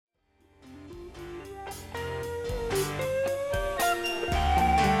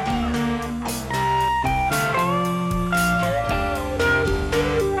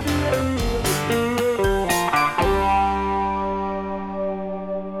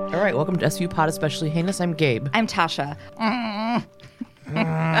All right, welcome to SVU Pod Especially Heinous. I'm Gabe. I'm Tasha.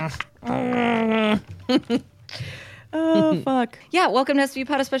 Oh, fuck. Yeah, welcome to SVU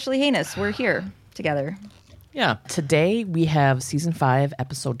Pod Especially Heinous. We're here together. Yeah. Today we have Season 5,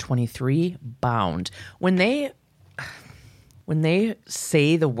 Episode 23, Bound. When they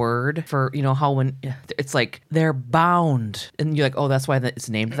say the word for, you know, how when it's like, they're bound. And you're like, oh, that's why it's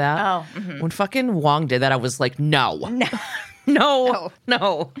named that? Oh, mm-hmm. When fucking Wong did that, I was like, no. No.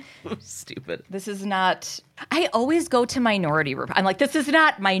 Stupid. This is not... I always go to Minority Report. I'm like, this is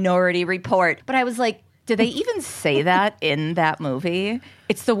not Minority Report. But I was like, did they even say that in that movie?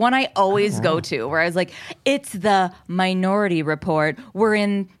 It's the one I always go to, where I was like, it's the Minority Report. We're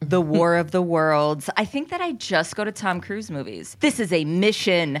in the War of the Worlds. I think that I just go to Tom Cruise movies. This is a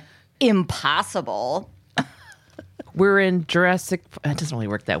Mission Impossible. We're in Jurassic... It doesn't really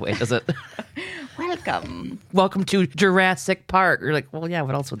work that way, does it? Welcome to Jurassic Park. You're like, well, yeah,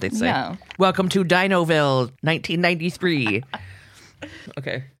 what else would they say? Yeah. Welcome to Dinoville, 1993.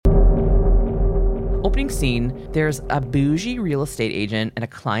 Okay. Opening scene, there's a bougie real estate agent and a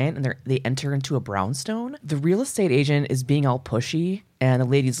client, and they enter into a brownstone. The real estate agent is being all pushy, and the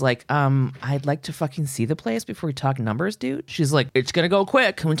lady's like, I'd like to fucking see the place before we talk numbers, dude. She's like, it's gonna go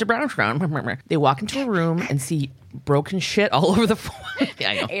quick. Come into brownstone. They walk into a room and see broken shit all over the floor. Yeah,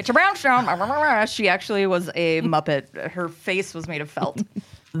 I know. It's a brownstone. She actually was a Muppet. Her face was made of felt.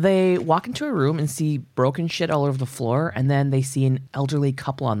 They walk into a room and see broken shit all over the floor, and then they see an elderly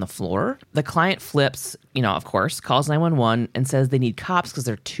couple on the floor. The client flips, you know, of course, calls 911 and says they need cops because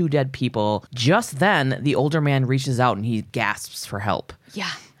they're two dead people. Just then, the older man reaches out and he gasps for help.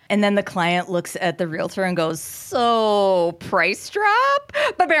 Yeah. And then the client looks at the realtor and goes, so, price drop?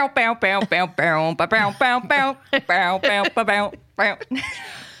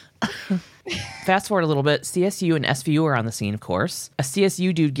 Fast forward a little bit, CSU and SVU are on the scene, of course. A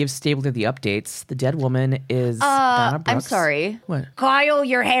CSU dude gives Stabler the updates. The dead woman is Donna Brooks. I'm sorry. What? Kyle,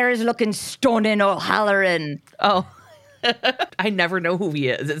 your hair is looking stunning, O'Halloran. Oh. I never know who he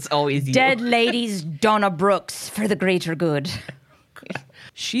is. It's always you. Dead ladies, Donna Brooks, for the greater good.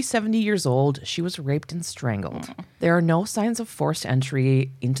 She's 70 years old. She was raped and strangled. There are no signs of forced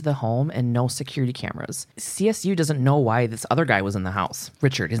entry into the home and no security cameras. CSU doesn't know why this other guy was in the house.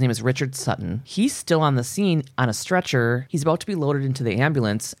 Richard. His name is Richard Sutton. He's still on the scene on a stretcher. He's about to be loaded into the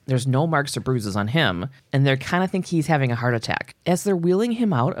ambulance. There's no marks or bruises on him, and they kind of think he's having a heart attack. As they're wheeling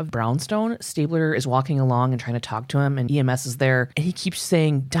him out of Brownstone, Stabler is walking along and trying to talk to him, and EMS is there, and he keeps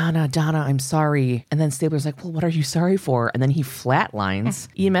saying, Donna, I'm sorry. And then Stabler's like, well, what are you sorry for? And then he flatlines.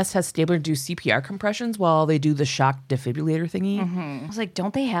 EMS has Stabler do CPR compressions while they do the shock defibrillator thingy. I was like,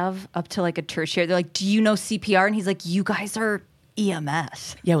 don't they have up to like a tertiary? They're like, do you know CPR? And he's like, you guys are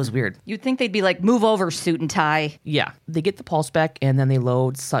EMS. Yeah, it was weird. You'd think they'd be like, move over, suit and tie. Yeah. They get the pulse back, and then they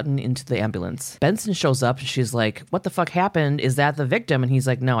load Sutton into the ambulance. Benson shows up, and she's like, what the fuck happened? Is that the victim? And he's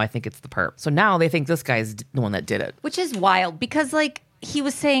like, no, I think it's the perp. So now they think this guy's the one that did it. Which is wild, because like, he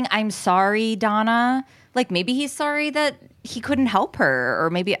was saying, I'm sorry, Donna. Like, maybe he's sorry that he couldn't help her, or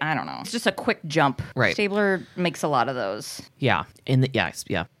maybe, I don't know. It's just a quick jump. Right. Stabler makes a lot of those. Yeah. In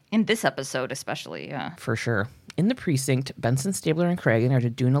this episode, especially, yeah. For sure. In the precinct, Benson, Stabler, and Cragen are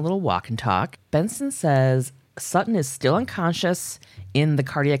doing a little walk and talk. Benson says Sutton is still unconscious in the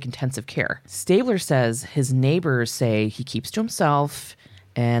cardiac intensive care. Stabler says his neighbors say he keeps to himself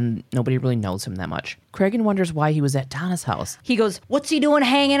and nobody really knows him that much. Cragen wonders why he was at Donna's house. He goes, what's he doing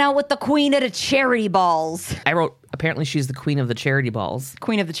hanging out with the queen at a charity balls? I wrote, apparently she's the queen of the charity balls.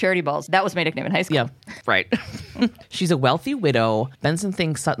 Queen of the charity balls. That was my nickname in high school. Yeah, right. She's a wealthy widow. Benson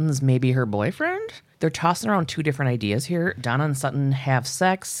thinks Sutton's maybe her boyfriend. They're tossing around two different ideas here. Donna and Sutton have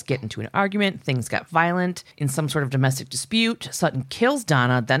sex, get into an argument, things got violent. In some sort of domestic dispute, Sutton kills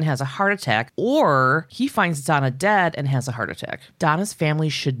Donna, then has a heart attack, or he finds Donna dead and has a heart attack. Donna's family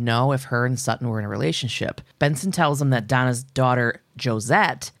should know if her and Sutton were in a relationship. Benson tells them that Donna's daughter,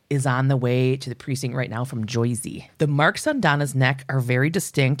 Josette, is on the way to the precinct right now from Joyzy. The marks on Donna's neck are very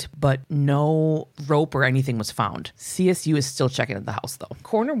distinct, but no rope or anything was found. CSU is still checking at the house, though.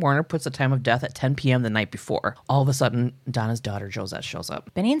 Coroner Warner puts the time of death at 10 p.m. the night before. All of a sudden, Donna's daughter, Josette, shows up.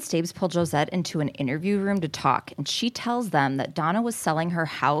 Benny and Stabes pull Josette into an interview room to talk, and she tells them that Donna was selling her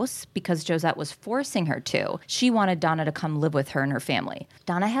house because Josette was forcing her to. She wanted Donna to come live with her and her family.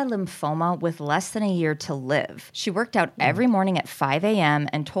 Donna had lymphoma with less than a year to live. She worked out every morning at 5 a.m.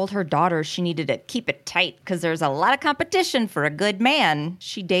 and told her daughter she needed to keep it tight because there's a lot of competition for a good man.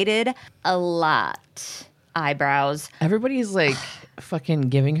 She dated a lot. Eyebrows. Everybody's like fucking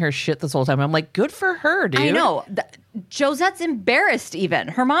giving her shit this whole time. I'm like, good for her, dude. I know. Josette's embarrassed even.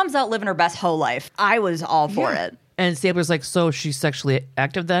 Her mom's out living her best whole life. I was all for it. And Stabler's like, so she's sexually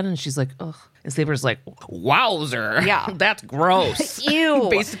active then? And she's like, ugh. And Stabler's like, wowzer. Yeah. That's gross. Ew.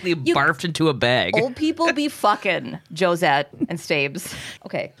 Basically barfed into a bag. Old people be fucking, Josette and Stabes.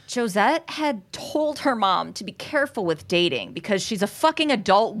 Okay. Josette had told her mom to be careful with dating because she's a fucking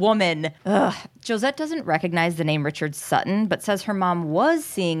adult woman. Ugh. Josette doesn't recognize the name Richard Sutton, but says her mom was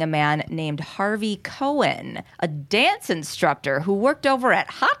seeing a man named Harvey Cohen, a dance instructor who worked over at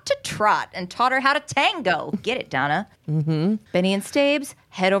Hot to Trot and taught her how to tango. Get it, Donna? Mm-hmm. Benny and Stabes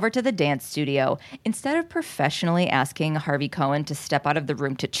head over to the dance studio. Instead of professionally asking Harvey Cohen to step out of the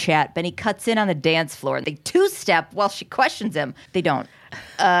room to chat, Benny cuts in on the dance floor and they two-step while she questions him. They don't.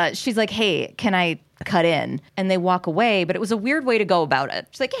 She's like, hey, can I cut in? And they walk away, but it was a weird way to go about it.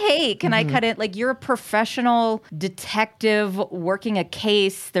 She's like, hey, can I cut in? Like, you're a professional detective working a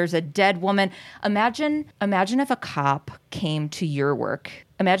case. There's a dead woman. Imagine if a cop came to your work.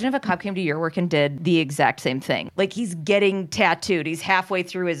 Imagine if a cop came to your work and did the exact same thing. Like, he's getting tattooed. He's halfway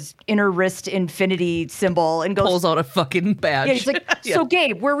through his inner wrist infinity symbol and pulls out a fucking badge. Yeah, he's like, so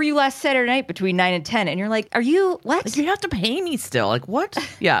Gabe, where were you last Saturday night between 9 and 10? And you're like, are you, what? Like, you have to pay me still. Like, what?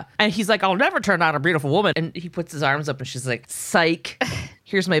 Yeah. And he's like, I'll never turn down a beautiful woman. And he puts his arms up and she's like, psych.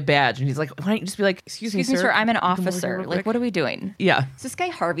 Here's my badge. And he's like, why don't you just be like, excuse me, sir, I'm an officer. Like, what are we doing? Yeah. So this guy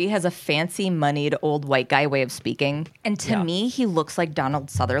Harvey has a fancy, moneyed old white guy way of speaking. And to me, he looks like Donald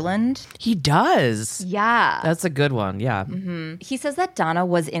Sutherland. He does. Yeah. That's a good one. Yeah. Mm-hmm. He says that Donna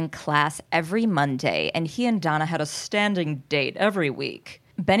was in class every Monday and he and Donna had a standing date every week.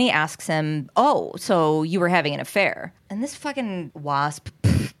 Benny asks him, oh, so you were having an affair. And this fucking wasp...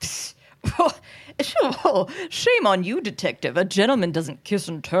 Shame on you, detective. A gentleman doesn't kiss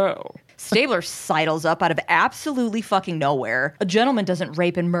and tell. Stabler sidles up out of absolutely fucking nowhere. A gentleman doesn't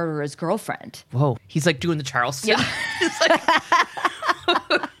rape and murder his girlfriend. Whoa. He's like doing the Charles. Yeah.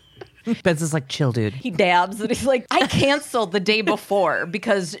 Benson's like, chill, dude. He dabs and he's like, I canceled the day before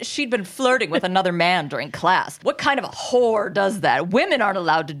because she'd been flirting with another man during class. What kind of a whore does that? Women aren't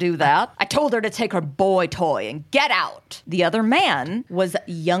allowed to do that. I told her to take her boy toy and get out. The other man was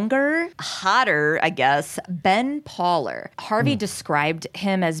younger, hotter, I guess, Ben Pauler. Harvey described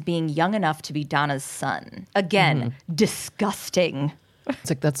him as being young enough to be Donna's son. Again, disgusting.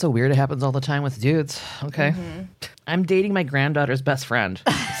 It's like, that's so weird. It happens all the time with dudes. Okay. I'm dating my granddaughter's best friend.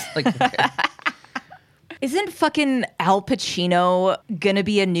 Like, okay. Isn't fucking Al Pacino gonna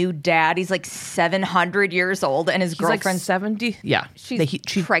be a new dad? He's like 700 years old and his girlfriend's like 70. Yeah. She's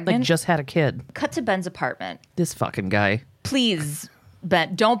she pregnant. Like, just had a kid. Cut to Ben's apartment. This fucking guy. Please,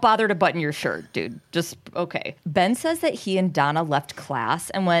 Ben, don't bother to button your shirt, dude. Just, okay. Ben says that he and Donna left class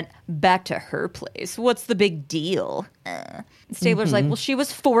and went back to her place. What's the big deal? Stabler's like, well, she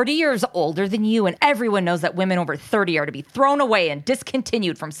was 40 years older than you, and everyone knows that women over 30 are to be thrown away and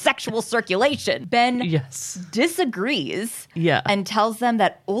discontinued from sexual circulation. Ben disagrees and tells them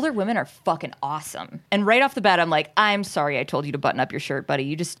that older women are fucking awesome. And right off the bat, I'm like, I'm sorry I told you to button up your shirt, buddy.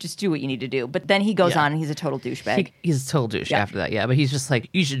 You just do what you need to do. But then he goes on and he's a total douchebag. He's a total douche after that, but he's just like,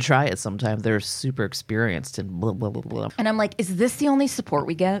 you should try it sometime. They're super experienced and blah, blah, blah, blah. And I'm like, is this the only support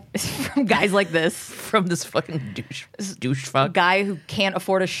we get from guys like this? From this fucking douche fuck. Guy who can't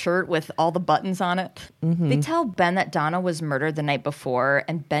afford a shirt with all the buttons on it. They tell Ben that Donna was murdered the night before,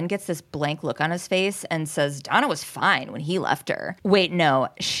 and Ben gets this blank look on his face and says Donna was fine when he left her. Wait, no,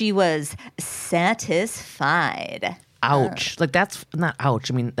 she was satisfied. Ouch. Like, that's not ouch.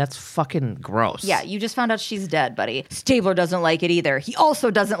 I mean, that's fucking gross. Yeah, you just found out she's dead, buddy. Stabler doesn't like it either. He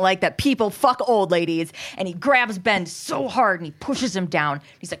also doesn't like that people fuck old ladies. And he grabs Ben so hard and he pushes him down.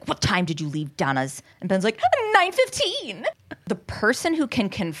 He's like, what time did you leave Donna's? And Ben's like, 9:15. The person who can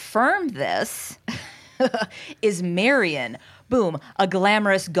confirm this is Marion. Boom, a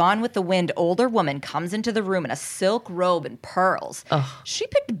glamorous Gone with the Wind older woman comes into the room in a silk robe and pearls. Ugh. She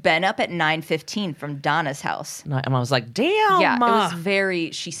picked Ben up at 9:15 from Donna's house. And I was like, damn. Yeah, it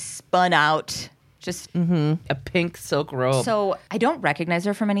was she spun out. Just a pink silk robe. So I don't recognize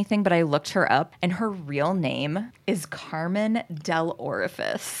her from anything, but I looked her up, and her real name is Carmen Del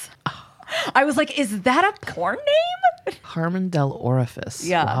Orifice. I was like, is that a porn name? Carmen Del Orifice.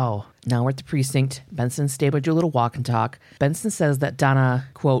 Yeah. Wow. Now we're at the precinct. Benson and Stabler do a little walk and talk. Benson says that Donna,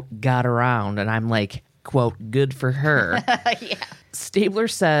 quote, got around. And I'm like, quote, good for her. Yeah. Stabler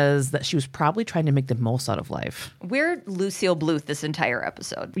says that she was probably trying to make the most out of life. We're Lucille Bluth this entire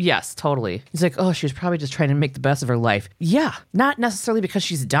episode. Yes, totally. He's like, oh, she was probably just trying to make the best of her life. Yeah. Not necessarily because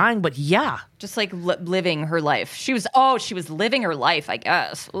she's dying, but yeah. Just like living her life. She was living her life, I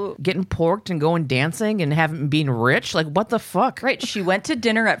guess. Ooh. Getting porked and going dancing and being rich? Like, what the fuck? Right. She went to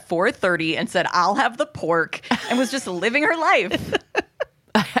dinner at 4:30 and said, I'll have the pork, and was just living her life.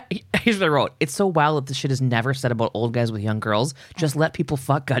 Here's what I wrote. It's so wild that this shit is never said about old guys with young girls. Just let people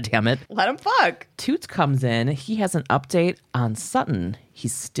fuck, goddammit. Let him fuck. Toots comes in. He has an update on Sutton.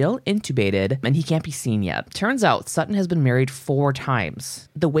 He's still intubated and he can't be seen yet. Turns out Sutton has been married 4 times.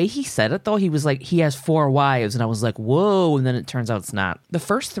 The way he said it though, he was like, he has 4 wives. And I was like, whoa. And then it turns out it's not. The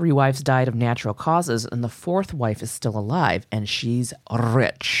first 3 wives died of natural causes and the 4th wife is still alive and she's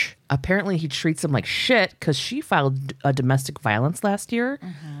rich. Apparently he treats him like shit because she filed a domestic violence last year,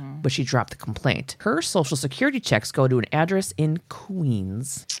 but she dropped the complaint. Her social security checks go to an address in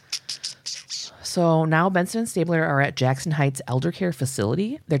Queens. So now Benson and Stabler are at Jackson Heights Elder Care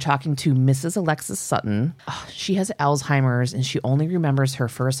Facility. They're talking to Mrs. Alexis Sutton. She has Alzheimer's and she only remembers her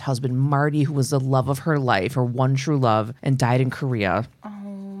first husband, Marty, who was the love of her life, her one true love, and died in Korea. Oh,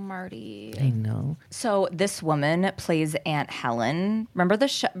 Marty. I know. So this woman plays Aunt Helen. Remember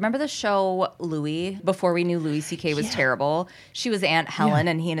the show Louis? Before we knew Louis C.K. was terrible, she was Aunt Helen,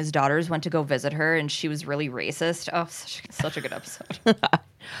 and he and his daughters went to go visit her, and she was really racist. Oh, such a good episode.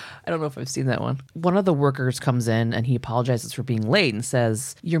 I don't know if I've seen that one. One of the workers comes in and he apologizes for being late and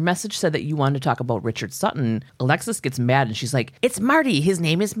says, your message said that you wanted to talk about Richard Sutton. Alexis gets mad and she's like, it's Marty. His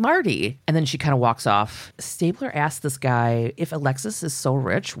name is Marty. And then she kind of walks off. Stabler asks this guy, if Alexis is so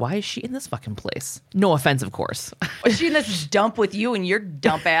rich, why is she in this fucking place? No offense, of course. Was she in this dump with you and your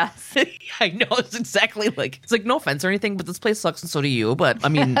dump ass? I know. It's exactly like, it's like no offense or anything, but this place sucks and so do you. But I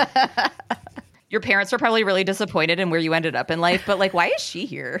mean... Your parents are probably really disappointed in where you ended up in life, but like, why is she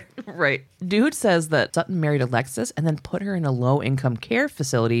here? Right. Dude says that Sutton married Alexis and then put her in a low-income care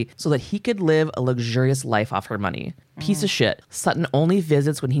facility so that he could live a luxurious life off her money. Piece of shit. Sutton only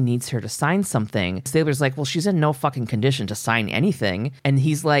visits when he needs her to sign something. Stabler's like, well, she's in no fucking condition to sign anything. And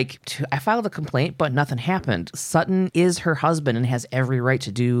he's like, I filed a complaint, but nothing happened. Sutton is her husband and has every right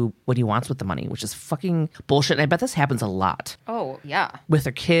to do what he wants with the money, which is fucking bullshit. And I bet this happens a lot. Oh, yeah. With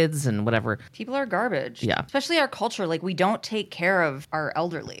their kids and whatever. People are garbage. Yeah. Especially our culture. Like, we don't take care of our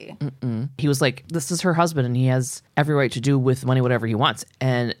elderly. He was like, this is her husband and he has every right to do with money whatever he wants.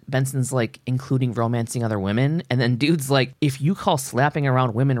 And Benson's like, including romancing other women. And then dude's like, if you call slapping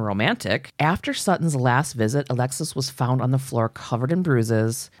around women romantic. After Sutton's last visit, Alexis was found on the floor covered in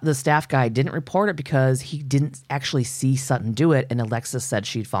bruises. The staff guy didn't report it because he didn't actually see Sutton do it. And Alexis said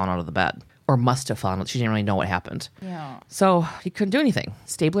she'd fallen out of the bed. Or must have fallen. She didn't really know what happened. Yeah. So he couldn't do anything.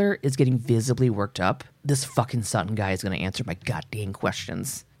 Stabler is getting visibly worked up. This fucking Sutton guy is going to answer my goddamn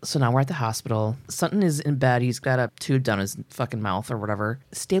questions. So now we're at the hospital. Sutton is in bed. He's got a tube down his fucking mouth or whatever.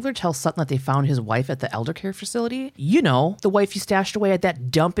 Stabler tells Sutton that they found his wife at the elder care facility. You know, the wife you stashed away at that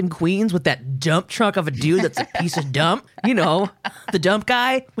dump in Queens with that dump truck of a dude that's a piece of dump. You know, the dump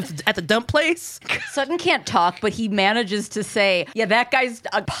guy at the dump place. Sutton can't talk, but he manages to say, yeah, that guy's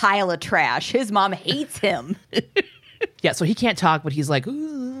a pile of trash. His mom hates him. Yeah, so he can't talk, but he's like,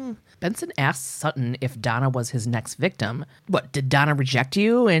 ooh. Benson asks Sutton if Donna was his next victim. What, did Donna reject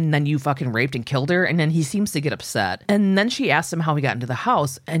you and then you fucking raped and killed her? And then he seems to get upset. And then she asks him how he got into the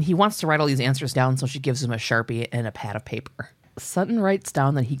house, and he wants to write all these answers down, so she gives him a Sharpie and a pad of paper. Sutton writes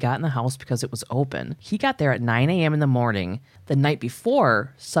down that he got in the house because it was open. He got there at 9 a.m. in the morning. The night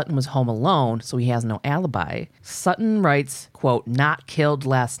before, Sutton was home alone, so he has no alibi. Sutton writes, quote, not killed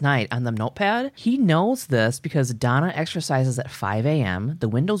last night on the notepad. He knows this because Donna exercises at 5 a.m. The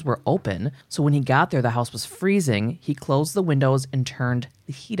windows were open, so when he got there, the house was freezing. He closed the windows and turned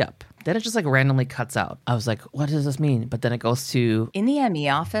the heat up. Then it just like randomly cuts out. I was like, what does this mean? But then it goes to... In the ME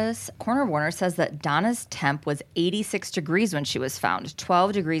office, Coroner Warner says that Donna's temp was 86 degrees when she was found,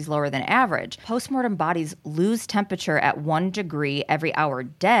 12 degrees lower than average. Postmortem bodies lose temperature at 1 degree every hour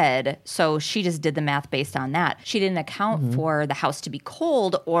dead, so she just did the math based on that. She didn't account for the house to be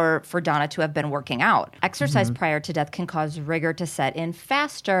cold or for Donna to have been working out. Exercise prior to death can cause rigor to set in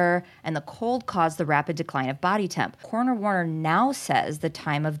faster, and the cold caused the rapid decline of body temp. Coroner Warner now says the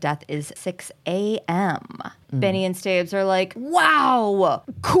time of death is 6 a.m. Benny and Stabes are like, wow,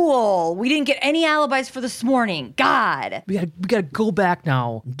 cool. We didn't get any alibis for this morning. God. We gotta go back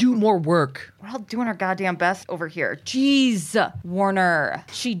now. Do more work. We're all doing our goddamn best over here. Jeez, Warner.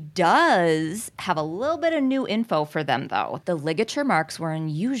 She does have a little bit of new info for them, though. The ligature marks were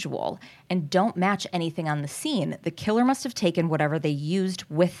unusual and don't match anything on the scene. The killer must have taken whatever they used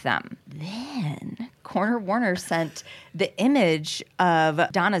with them. Then Coroner Warner sent the image of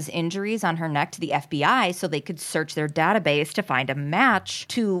Donna's injuries on her neck to the FBI so they could search their database to find a match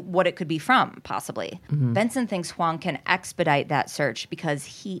to what it could be from, possibly. Benson thinks Huang can expedite that search because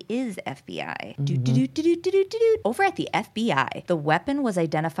he is FBI. Over at the FBI, the weapon was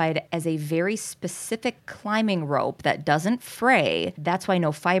identified as a very specific climbing rope that doesn't fray. That's why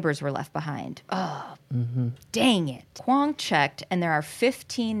no fibers were left behind. Oh, Dang it. Kwong checked, and there are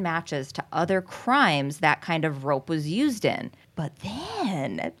 15 matches to other crimes that kind of rope was used in. But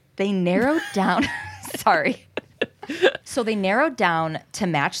then they narrowed down. Sorry. So they narrowed down to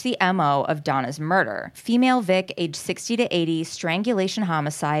match the MO of Donna's murder. Female Vic, age 60 to 80, strangulation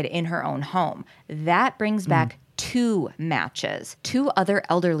homicide in her own home. That brings back 2 matches. 2 other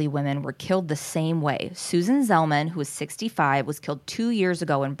elderly women were killed the same way. Susan Zellman, who was 65, was killed 2 years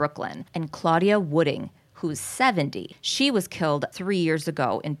ago in Brooklyn. And Claudia Wooding, who's 70. She was killed 3 years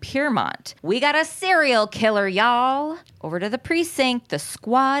ago in Piermont. We got a serial killer, y'all. Over to the precinct. The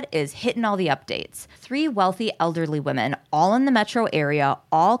squad is hitting all the updates. 3 wealthy elderly women, all in the metro area,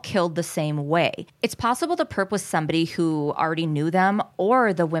 all killed the same way. It's possible the perp was somebody who already knew them,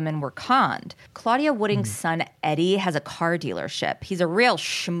 or the women were conned. Claudia Wooding's son, Eddie, has a car dealership. He's a real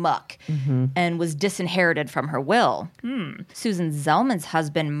schmuck and was disinherited from her will. Susan Zellman's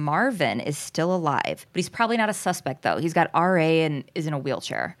husband, Marvin, is still alive, but he's probably not a suspect, though. He's got RA and is in a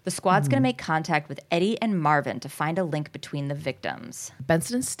wheelchair. The squad's going to make contact with Eddie and Marvin to find a link between the victims.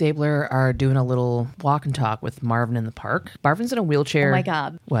 Benson and Stabler are doing a little walk and talk with Marvin in the park. Marvin's in a wheelchair. Oh my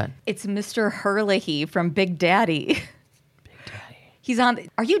God. What? It's Mr. Herlihy from Big Daddy. Big Daddy. He's on.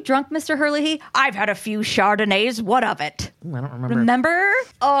 Are you drunk, Mr. Herlihy? I've had a few Chardonnays. What of it? Ooh, I don't remember. Remember?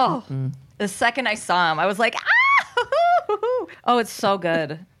 Oh, the second I saw him, I was like, ah! Oh, it's so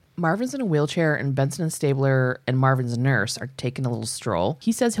good. Marvin's in a wheelchair, and Benson and Stabler and Marvin's nurse are taking a little stroll.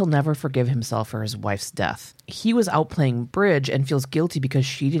 He says he'll never forgive himself for his wife's death. He was out playing bridge and feels guilty because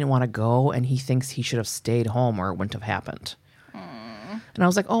she didn't want to go, and he thinks he should have stayed home or it wouldn't have happened. And I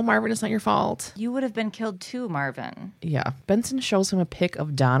was like, oh, Marvin, it's not your fault. You would have been killed too, Marvin. Yeah. Benson shows him a pic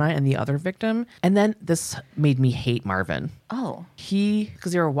of Donna and the other victim. And then this made me hate Marvin. Oh.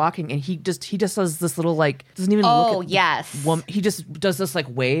 Because they were walking, and he just does this little, like, doesn't even Oh, look at yes. the woman. He just does this, like,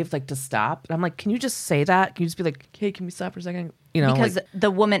 wave, like, to stop. And I'm like, can you just say that? Can you just be like, hey, can we stop for a second? You know, because like,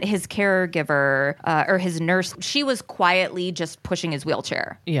 the woman, his caregiver, or his nurse, she was quietly just pushing his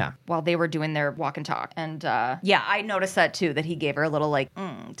wheelchair. Yeah. While they were doing their walk and talk. And yeah, I noticed that too, that he gave her a little like,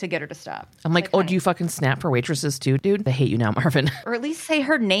 to get her to stop. I'm like, oh, honey. do you fucking snap for waitresses too, dude? They hate you now, Marvin. Or at least say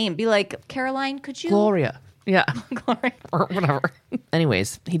her name. Be like, Caroline, could you? Gloria. Yeah. Gloria. Or whatever.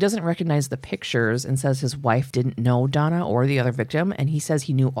 Anyways, he doesn't recognize the pictures and says his wife didn't know Donna or the other victim, and he says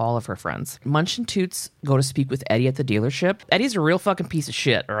he knew all of her friends. Munch and Toots go to speak with Eddie at the dealership. Eddie's a real fucking piece of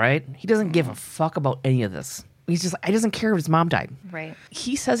shit, all right? He doesn't give a fuck about any of this. He's just, he doesn't care if his mom died. Right.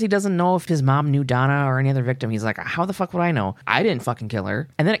 He says he doesn't know if his mom knew Donna or any other victim. He's like, how the fuck would I know? I didn't fucking kill her.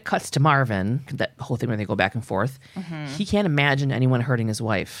 And then it cuts to Marvin, that whole thing where they go back and forth. He can't imagine anyone hurting his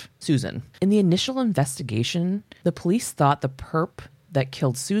wife, Susan. In the initial investigation, the police thought the perp that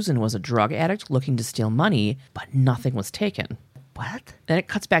killed Susan was a drug addict looking to steal money, but nothing was taken. What? Then it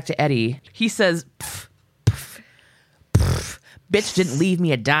cuts back to Eddie. He says, pff, pff, pff. Bitch didn't leave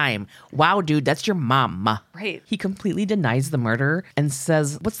me a dime. Wow, dude, that's your mom. Right. He completely denies the murder and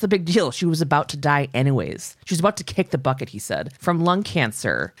says, what's the big deal? She was about to die anyways. She was about to kick the bucket, he said, from lung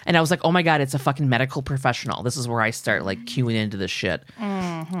cancer. And I was like, oh my God, it's a fucking medical professional. This is where I start like queuing into this shit.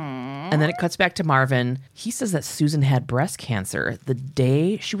 And then it cuts back to Marvin. He says that Susan had breast cancer. The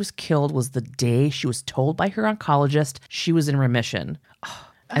day she was killed was the day she was told by her oncologist she was in remission.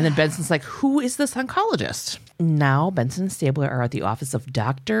 And then Benson's like, who is this oncologist? Now, Benson and Stabler are at the office of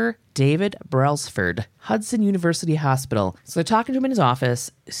Dr. David Brailsford, Hudson University Hospital. So they're talking to him in his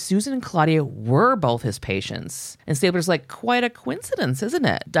office. Susan and Claudia were both his patients. And Stabler's like, quite a coincidence, isn't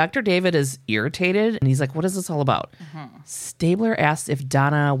it? Dr. David is irritated, and he's like, what is this all about? Stabler asks if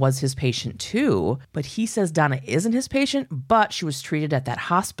Donna was his patient too, but he says Donna isn't his patient, but she was treated at that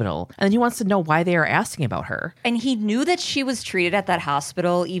hospital. And then he wants to know why they are asking about her. And he knew that she was treated at that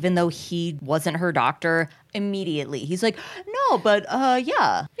hospital, even though he wasn't her doctor. Immediately, he's like, no, but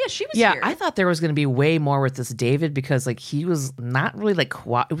yeah, she was here. I thought there was going to be way more with this David because like he was not really like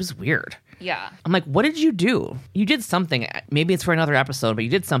it was weird. Yeah, I'm like, what did you do? You did something. Maybe it's for another episode, but you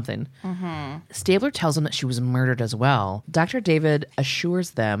did something. Stabler tells him that she was murdered as well. Dr. David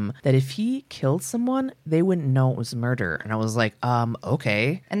assures them that if he killed someone, they wouldn't know it was murder. And I was like,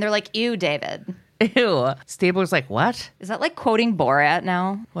 okay. And they're like, ew, David. Ew. Stabler's like, what? Is that like quoting Borat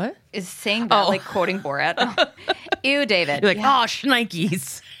now? What? Is saying that like quoting Borat? Ew, David. You're like, oh,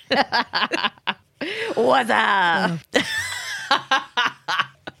 shnikes. What's up?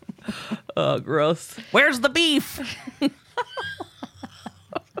 Oh, gross. Where's the beef?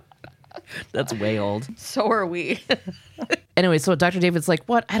 That's way old. So are we. Anyway, so Dr. David's like,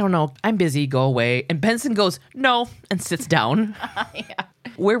 what? I don't know. I'm busy. Go away. And Benson goes, no, and sits down. Yeah.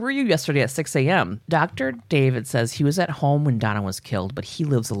 Where were you yesterday at 6 a.m.? Dr. David says he was at home when Donna was killed, but he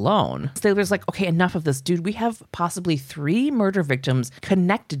lives alone. Stabler's like, okay, enough of this, dude. We have possibly 3 murder victims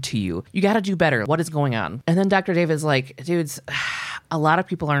connected to you. You got to do better. What is going on? And then Dr. David's like, dudes, a lot of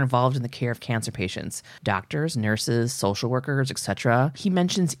people are involved in the care of cancer patients. Doctors, nurses, social workers, etc. He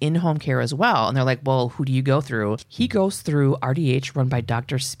mentions in-home care as well. And they're like, well, who do you go through? He goes through RDH run by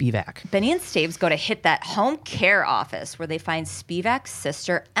Dr. Spivak. Benny and Staves go to hit that home care office where they find Spivak's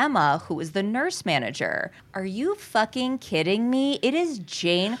sister, Emma, who is the nurse manager. Are you fucking kidding me? It is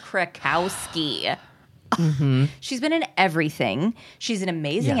Jane Krakowski. Mm-hmm. She's been in everything. She's an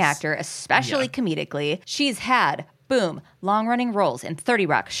amazing actor, especially comedically. She's had, boom, long-running roles in 30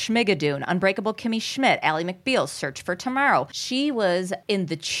 Rock, Schmigadoon, Unbreakable Kimmy Schmidt, Ally McBeal, Search for Tomorrow. She was in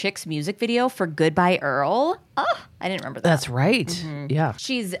the Chicks music video for Goodbye Earl. Oh, I didn't remember that. That's right. Mm-hmm. Yeah.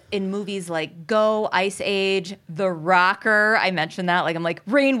 She's in movies like Go, Ice Age, The Rocker. I mentioned that. I'm like,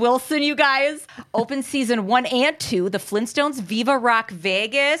 Rainn Wilson, you guys. Open season 1 and 2, The Flintstones, Viva Rock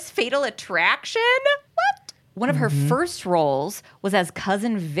Vegas, Fatal Attraction. What? One of her first roles was as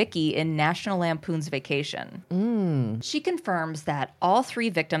Cousin Vicky in National Lampoon's Vacation. She confirms that all 3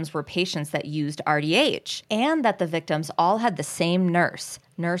 victims were patients that used RDH and that the victims all had the same nurse,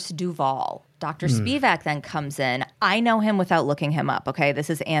 Nurse Duval. Dr. Spivak then comes in. I know him without looking him up, okay? This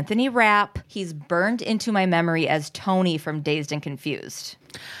is Anthony Rapp. He's burned into my memory as Tony from Dazed and Confused.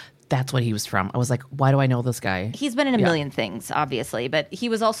 That's what he was from. I was like, why do I know this guy? He's been in a million things, obviously, but he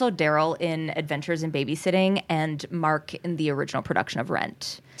was also Daryl in Adventures in Babysitting and Mark in the original production of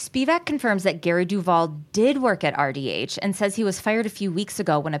Rent. Spivak confirms that Gary Duvall did work at RDH and says he was fired a few weeks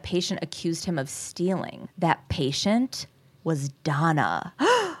ago when a patient accused him of stealing. That patient was Donna.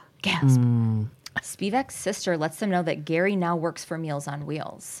 Gasp. Spivak's sister lets them know that Gary now works for Meals on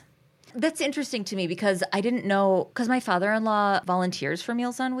Wheels. That's interesting to me because I didn't know, because my father-in-law volunteers for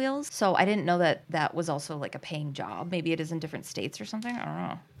Meals on Wheels, so I didn't know that that was also like a paying job. Maybe it is in different states or something. I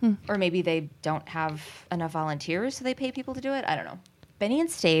don't know. Or maybe they don't have enough volunteers, so they pay people to do it. I don't know. Benny and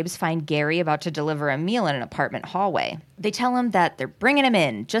Staves find Gary about to deliver a meal in an apartment hallway. They tell him that they're bringing him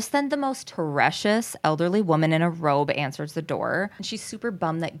in. Just then, the most precious elderly woman in a robe answers the door. And she's super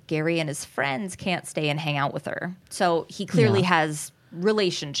bummed that Gary and his friends can't stay and hang out with her. So he clearly has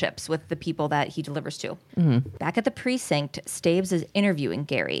relationships with the people that he delivers to. Back at the precinct, Staves is interviewing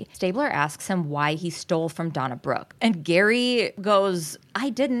Gary. Stabler asks him why he stole from Donna Brooke. And Gary goes, I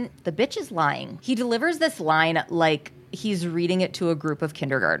didn't. The bitch is lying. He delivers this line like he's reading it to a group of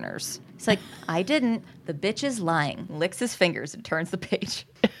kindergartners. It's like, I didn't. The bitch is lying. Licks his fingers and turns the page.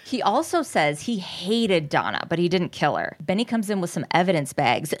 He also says he hated Donna, but he didn't kill her. Benny comes in with some evidence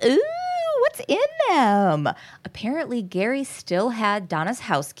bags. Ooh, what's in them? Apparently, Gary still had Donna's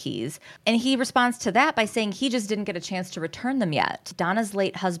house keys, and he responds to that by saying he just didn't get a chance to return them yet. Donna's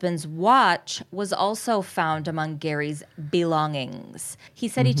late husband's watch was also found among Gary's belongings. He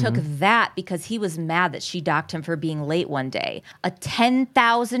said he took that because he was mad that she docked him for being late one day. A $10,000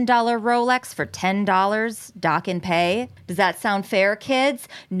 Rolex for $10, dock and pay? Does that sound fair, kids?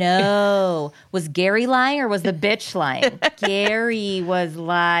 No. Was Gary lying or was the bitch lying? Gary was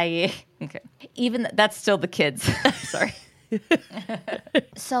lying. Okay. That's still the kids. Sorry.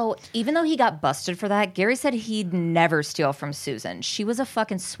 So even though he got busted for that, Gary said he'd never steal from Susan. She was a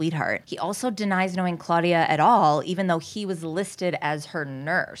fucking sweetheart. He also denies knowing Claudia at all, even though he was listed as her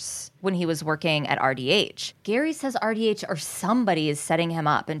nurse when he was working at RDH. Gary says RDH or somebody is setting him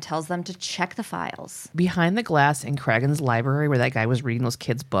up and tells them to check the files. Behind the glass in Cragen's library where that guy was reading those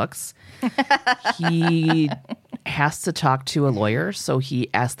kids' books, he has to talk to a lawyer, so he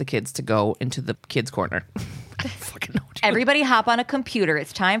asked the kids to go into the kids' corner. I don't fucking know. Everybody hop on a computer.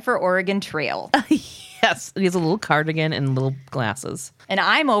 It's time for Oregon Trail. Yes. He has a little cardigan and little glasses. And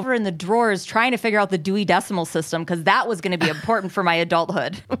I'm over in the drawers trying to figure out the Dewey Decimal System because that was going to be important for my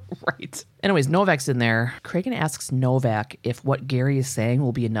adulthood. Right. Anyways, Novak's in there. Cragen asks Novak if what Gary is saying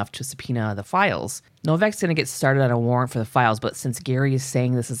will be enough to subpoena the files. Novak's going to get started on a warrant for the files, but since Gary is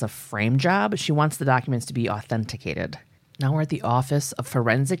saying this is a frame job, she wants the documents to be authenticated. Now we're at the office of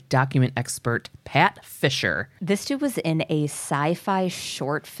forensic document expert Pat Fisher. This dude was in a sci-fi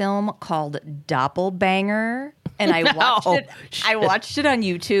short film called Doppelbanger, and I watched it. Shit. I watched it on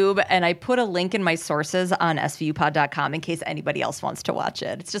YouTube, and I put a link in my sources on svupod.com in case anybody else wants to watch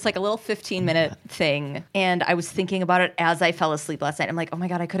it. It's just like a little 15-minute thing, and I was thinking about it as I fell asleep last night. I'm like, oh my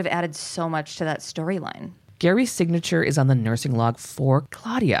God, I could have added so much to that storyline. Gary's signature is on the nursing log for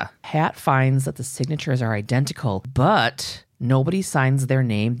Claudia. Pat finds that the signatures are identical, but Nobody signs their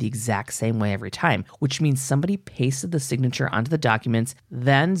name the exact same way every time, which means somebody pasted the signature onto the documents,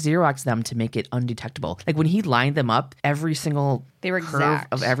 then Xeroxed them to make it undetectable. Like when he lined them up, every single They were curve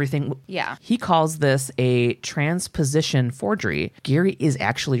exact. of everything. Yeah. He calls this a transposition forgery. Gary is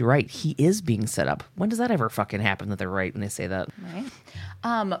actually right. He is being set up. When does that ever fucking happen that they're right when they say that? Right.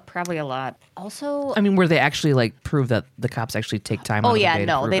 Probably a lot. Also, I mean, where they actually like prove that the cops actually take time out oh of yeah, the day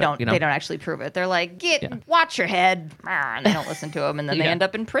to no, prove they it, don't. you know? They don't actually prove it. They're like, watch your head, and they don't listen to him, and then they Yeah. end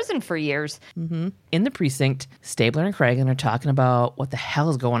up in prison for years. In the precinct, Stabler and Cragen are talking about what the hell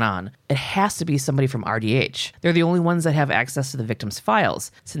is going on. It has to be somebody from RDH. They're the only ones that have access to the victim's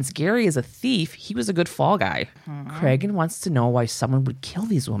files. Since Gary is a thief, he was a good fall guy. Cragen wants to know why someone would kill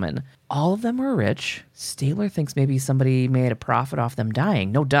these women. All of them were rich. Stabler thinks maybe somebody made a profit off them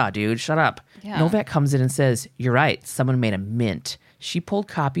dying. No duh, dude. Shut up. Yeah. Novak comes in and says, you're right. Someone made a mint. She pulled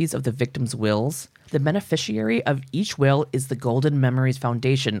copies of the victims' wills. The beneficiary of each will is the Golden Memories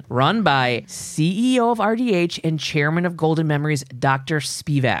Foundation, run by CEO of RDH and chairman of Golden Memories, Dr.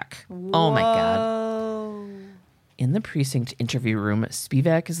 Spivak. Oh my God. In the precinct interview room,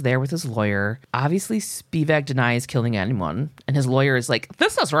 Spivak is there with his lawyer. Obviously, Spivak denies killing anyone, and his lawyer is like,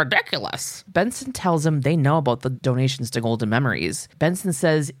 this is ridiculous. Benson tells him they know about the donations to Golden Memories. Benson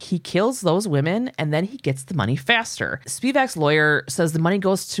says he kills those women, and then he gets the money faster. Spivak's lawyer says the money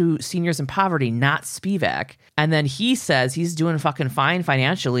goes to seniors in poverty, not Spivak. And then he says he's doing fucking fine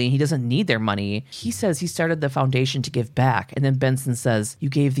financially. He doesn't need their money. He says he started the foundation to give back. And then Benson says, you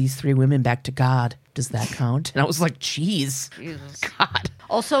gave these 3 women back to God. Does that count? And I was like, geez. God.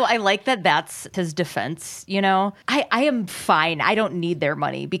 Also, I like that that's his defense, you know? I am fine. I don't need their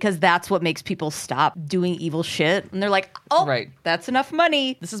money because that's what makes people stop doing evil shit. And they're like, oh, Right. That's enough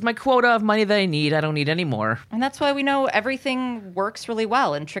money. This is my quota of money that I need. I don't need any more. And that's why we know everything works really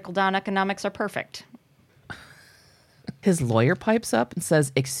well and trickle-down economics are perfect. His lawyer pipes up and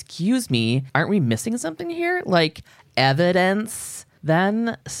says, excuse me, aren't we missing something here? Like evidence?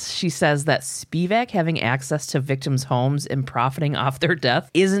 Then she says that Spivak having access to victims' homes and profiting off their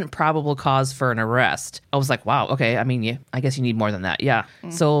death isn't probable cause for an arrest. I was like, wow, okay, I mean, I guess you need more than that. Yeah.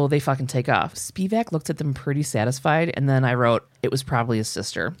 So they fucking take off. Spivak looked at them pretty satisfied, and then I wrote, it was probably his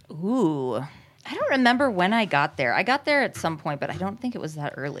sister. Ooh. I don't remember when I got there. I got there at some point, but I don't think it was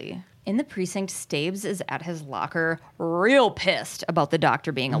that early. In the precinct, Stabes is at his locker, real pissed about the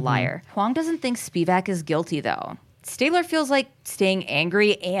doctor being a liar. Huang doesn't think Spivak is guilty, though. Stabler feels like staying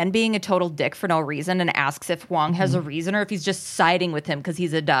angry and being a total dick for no reason and asks if Huang has a reason or if he's just siding with him because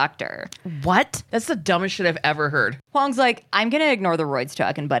he's a doctor. What? That's the dumbest shit I've ever heard. Huang's like, I'm going to ignore the roids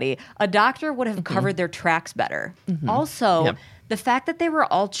talking, buddy. A doctor would have covered their tracks better. Also, Yep. the fact that they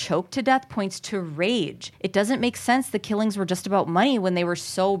were all choked to death points to rage. It doesn't make sense the killings were just about money when they were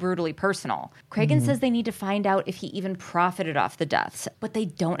so brutally personal. Cragen says they need to find out if he even profited off the deaths, but they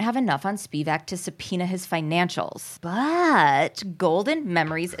don't have enough on Spivak to subpoena his financials. But Golden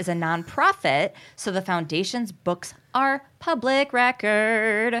Memories is a nonprofit, so the foundation's books are public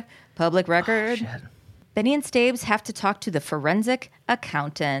record. Public record. Oh, shit. Benny and Stabes have to talk to the forensic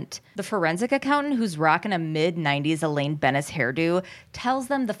accountant. The forensic accountant, who's rocking a mid-90s Elaine Bennis hairdo, tells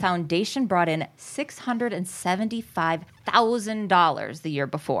them the foundation brought in $675,000 the year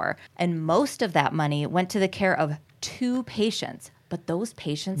before, and most of that money went to the care of 2 patients. But those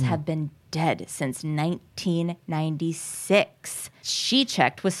patients have been dead since 1996. She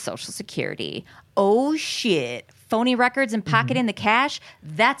checked with Social Security. Oh, shit. Phony records and pocketing the cash?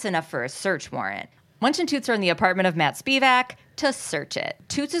 That's enough for a search warrant. Munch and Toots are in the apartment of Matt Spivak to search it.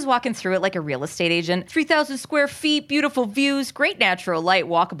 Toots is walking through it like a real estate agent. 3,000 square feet, beautiful views, great natural light,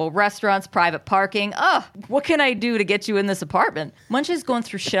 walkable restaurants, private parking. Ugh, what can I do to get you in this apartment? Munch is going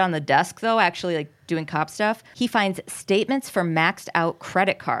through shit on the desk, though, actually, like doing cop stuff. He finds statements for maxed out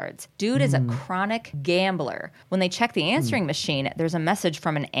credit cards. Dude is a chronic gambler. When they check the answering machine, there's a message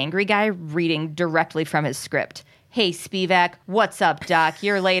from an angry guy reading directly from his script. Hey, Spivak, what's up, Doc?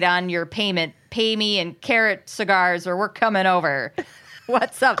 You're late on your payment. Pay me in carrot cigars or we're coming over.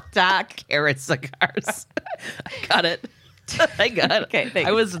 What's up, Doc? Carrot cigars. I got it. I got it. Okay, thanks.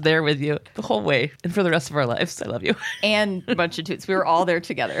 I was there with you the whole way and for the rest of our lives. I love you. And a bunch of Toots. We were all there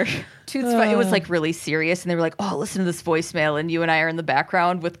together. Toots, it was like really serious. And they were like, oh, listen to this voicemail. And you and I are in the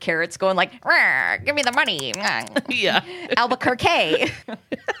background with carrots going like, give me the money. Yeah. Albuquerque.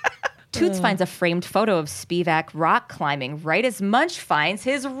 Toots finds a framed photo of Spivak rock climbing right as Munch finds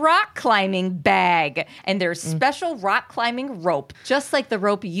his rock climbing bag. And there's special rock climbing rope, just like the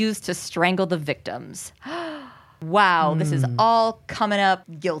rope used to strangle the victims. Wow, this is all coming up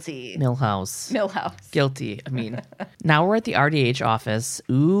guilty. Millhouse. Guilty. I mean, now we're at the RDH office.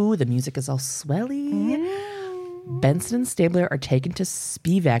 Ooh, the music is all swelly. Benson and Stabler are taken to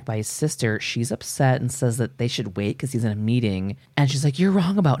Spivak by his sister. She's upset and says that they should wait because he's in a meeting. And she's like, you're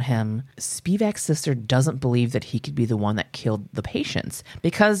wrong about him. Spivak's sister doesn't believe that he could be the one that killed the patients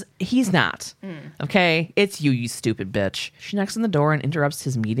because he's not. Okay? It's you stupid bitch. She knocks on the door and interrupts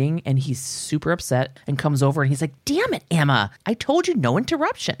his meeting, and he's super upset and comes over and he's like, damn it, Emma. I told you no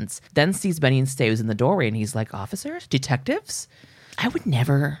interruptions. Then sees Benny and Staves in the doorway and he's like, officers? Detectives? I would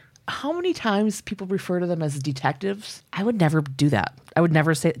never... How many times people refer to them as detectives? I would never do that. I would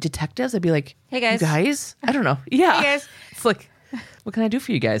never say detectives. I'd be like, hey, guys. You guys? I don't know. Yeah. Hey, guys. It's like, what can I do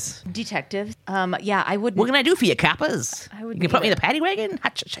for you guys? Detectives. Yeah, I would. What can I do for you, coppers? I would You can put me in the paddy wagon?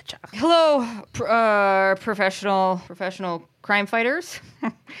 Ha-cha-cha-cha. Hello, professional crime fighters.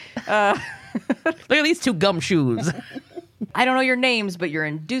 Look at these two gumshoes. I don't know your names, but you're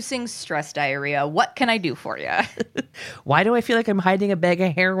inducing stress diarrhea. What can I do for you? Why do I feel like I'm hiding a bag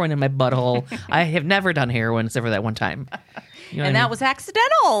of heroin in my butthole? I have never done heroin except for that one time. You know And that was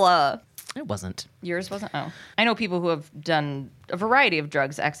accidental. It wasn't. Yours wasn't? Oh. I know people who have done a variety of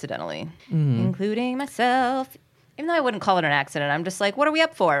drugs accidentally, including myself. Even though I wouldn't call it an accident, I'm just like, what are we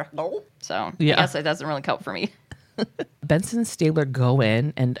up for? So Yeah. I guess it doesn't really count for me. Benson and Stabler go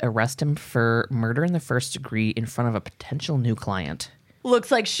in and arrest him for murder in the first degree in front of a potential new client. Looks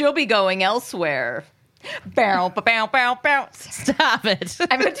like she'll be going elsewhere. Bow, bow, bow, bow. Stop it. I've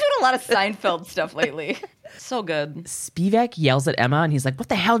been doing a lot of Seinfeld stuff lately. So good. Spivak yells at Emma and he's like, what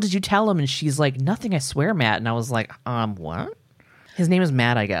the hell did you tell him? And she's like, nothing, I swear, Matt. And I was like, what? His name is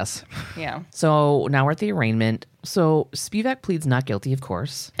Matt, I guess. Yeah. So now we're at the arraignment. So Spivak pleads not guilty, of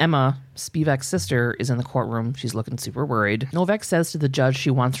course. Emma, Spivak's sister, is in the courtroom. She's looking super worried. Novak says to the judge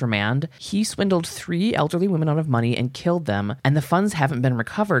she wants remand. He swindled 3 elderly women out of money and killed them, and the funds haven't been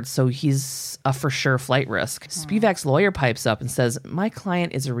recovered, so he's a for sure flight risk. Spivak's lawyer pipes up and says, my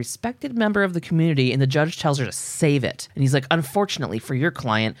client is a respected member of the community, and the judge tells her to save it. And he's like, unfortunately for your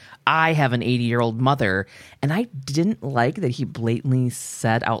client, I have an 80-year-old mother. And I didn't like that he blatantly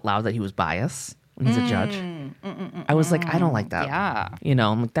said out loud that he was biased when he's a judge. I was like, I don't like that. Yeah. You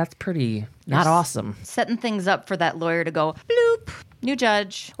know, I'm like, that's pretty not awesome. Setting things up for that lawyer to go, bloop, new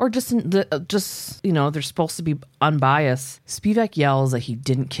judge. Or just you know, they're supposed to be unbiased. Spivak yells that he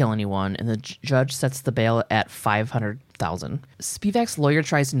didn't kill anyone, and the judge sets the bail at $500,000. Spivak's lawyer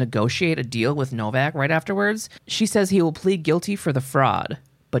tries to negotiate a deal with Novak right afterwards. She says he will plead guilty for the fraud,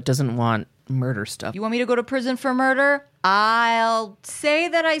 but doesn't want murder stuff. You want me to go to prison for murder? I'll say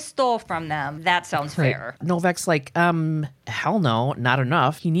that I stole from them. That sounds fair. Novak's like, hell no, not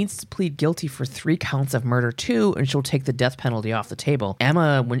enough. He needs to plead guilty for 3 counts of murder too, and she'll take the death penalty off the table.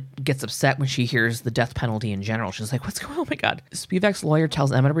 Emma gets upset when she hears the death penalty in general. She's like, what's going on? Oh my God. Spivak's lawyer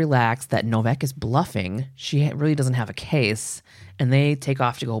tells Emma to relax, that Novak is bluffing. She really doesn't have a case. And they take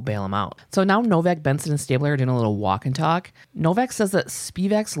off to go bail him out. So now Novak, Benson, and Stabler are doing a little walk and talk. Novak says that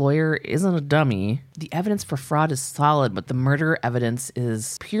Spivak's lawyer isn't a dummy. The evidence for fraud is solid, but the murder evidence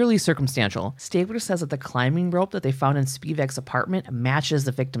is purely circumstantial. Stabler says that the climbing rope that they found in Spivak's apartment matches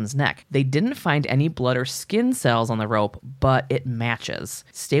the victim's neck. They didn't find any blood or skin cells on the rope, but it matches.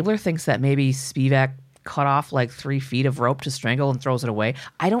 Stabler thinks that maybe Spivak cut off like 3 feet of rope to strangle and throws it away.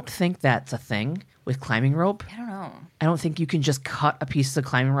 I don't think that's a thing with climbing rope. I don't know. I don't think you can just cut a piece of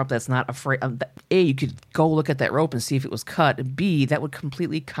climbing rope that's not afraid. A, you could go look at that rope and see if it was cut. B, that would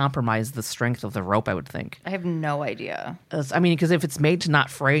completely compromise the strength of the rope, I would think. I have no idea. I mean, because if it's made to not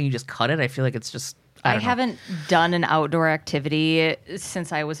fray and you just cut it, I feel like it's just... I don't know. Haven't done an outdoor activity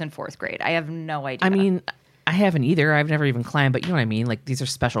since I was in 4th grade. I have no idea. I mean, I haven't either. I've never even climbed, but you know what I mean? Like, these are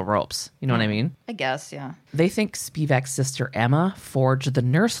special ropes. You know what I mean? I guess, yeah. They think Spivak's sister Emma forged the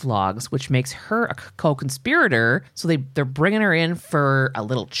nurse logs, which makes her a co-conspirator. So they're bringing her in for a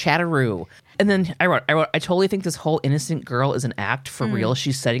little chatteroo. And then I wrote, I totally think this whole innocent girl is an act for real.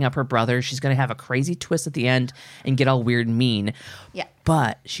 She's setting up her brother. She's going to have a crazy twist at the end and get all weird and mean. Yeah.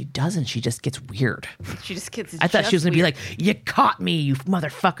 But she doesn't. She just gets weird. She just gets I thought she was going to be like, you caught me, you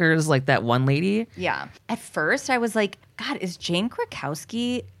motherfuckers, like that one lady. Yeah. At first, I was like, God, is Jane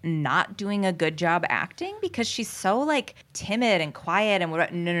Krakowski not doing a good job acting? Because she's so, like, timid and quiet and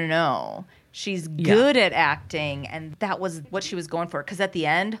what? No. She's good at acting, and that was what she was going for. Because at the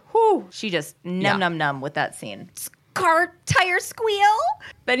end, she just numb with that scene. Car tire squeal.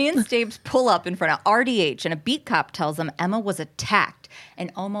 Benny and Staves pull up in front of RDH, and a beat cop tells them Emma was attacked and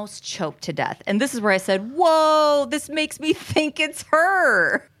almost choked to death. And this is where I said, whoa, this makes me think it's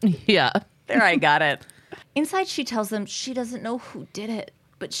her. Yeah. There, I got it. Inside, she tells them she doesn't know who did it,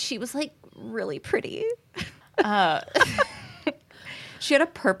 but she was, like, really pretty. She had a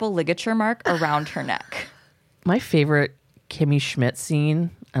purple ligature mark around her neck. My favorite Kimmy Schmidt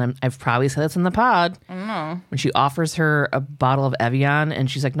scene, and I've probably said this in the pod. I don't know. When she offers her a bottle of Evian, and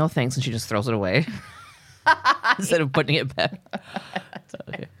she's like, no thanks, and she just throws it away instead of putting it back.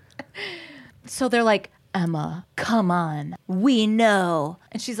 Okay. So they're like, Emma, come on. We know.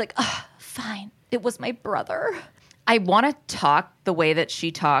 And she's like, oh, fine. It was my brother. I want to talk the way that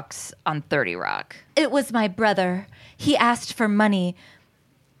she talks on 30 Rock. It was my brother. He asked for money,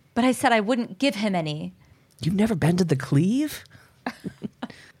 but I said I wouldn't give him any. You've never been to the Cleve?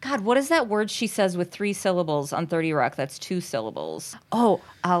 God, what is that word she says with 3 syllables on 30 Rock? That's 2 syllables. Oh,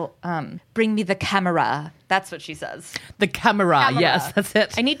 I'll bring me the camera. That's what she says. The camera. Yes, that's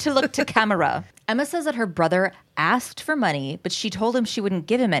it. I need to look to camera. Emma says that her brother asked for money, but she told him she wouldn't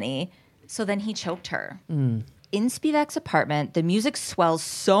give him any, so then he choked her. In Spivak's apartment, the music swells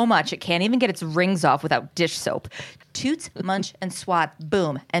so much it can't even get its rings off without dish soap. Toots, Munch, and SWAT,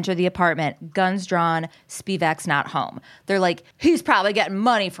 boom, enter the apartment. Guns drawn. Spivak's not home. They're like, he's probably getting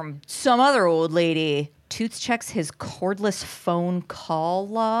money from some other old lady. Toots checks his cordless phone call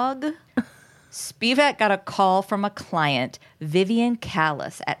log. Spivak got a call from a client, Vivian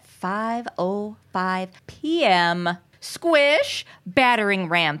Callis, at 5:05 p.m. Squish! Battering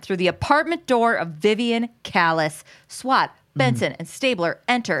ram through the apartment door of Vivian Callis. SWAT, Benson, and Stabler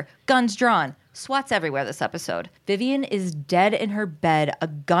enter. Guns drawn. SWAT's everywhere this episode. Vivian is dead in her bed. A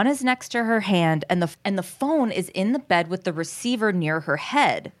gun is next to her hand, and the phone is in the bed with the receiver near her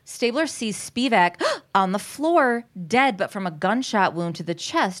head. Stabler sees Spivak on the floor, dead, but from a gunshot wound to the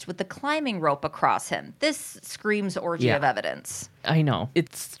chest with the climbing rope across him. This screams orgy of evidence. I know.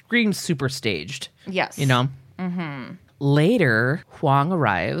 It screams super staged. Yes. You know? Mm-hmm. Later, Huang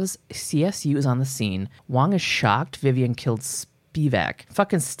arrives. CSU is on the scene. Huang is shocked Vivian killed Spivak.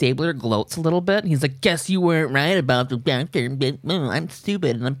 Fucking Stabler gloats a little bit. And he's like, guess you weren't right about the doctor. I'm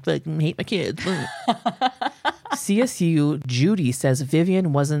stupid and I fucking hate my kids. CSU Judy says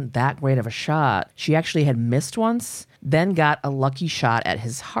Vivian wasn't that great of a shot. She actually had missed once, then got a lucky shot at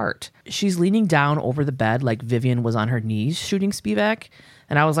his heart. She's leaning down over the bed like Vivian was on her knees shooting Spivak.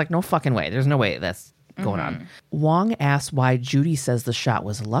 And I was like, no fucking way. There's no way that's going on. Wong asks why Judy says the shot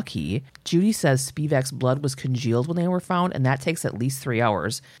was lucky. Judy says Spivak's blood was congealed when they were found, and that takes at least 3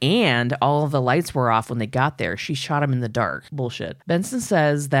 hours. And all of the lights were off when they got there. She shot him in the dark. Bullshit. Benson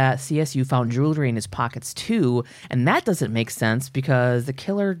says that CSU found jewelry in his pockets too, and that doesn't make sense because the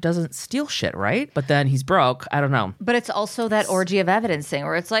killer doesn't steal shit, right? But then he's broke. I don't know. But it's also that orgy of evidence thing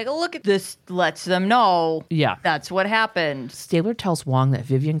where it's like, look at this, lets them know. Yeah. That's what happened. Stabler tells Wong that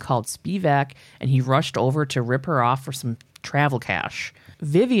Vivian called Spivak and he rushed over to rip her off for some travel cash.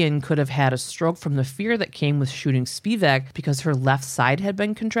 Vivian could have had a stroke from the fear that came with shooting Spivak because her left side had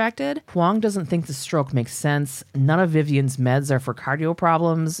been contracted. Huang doesn't think the stroke makes sense. None of Vivian's meds are for cardio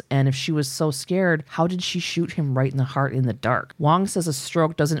problems, and if she was so scared, how did she shoot him right in the heart in the dark? Huang says a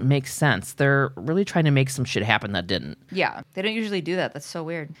stroke doesn't make sense. They're really trying to make some shit happen that didn't. Yeah, they don't usually do that. That's so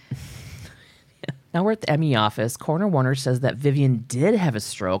weird. Now we're at the ME office. Coroner Warner says that Vivian did have a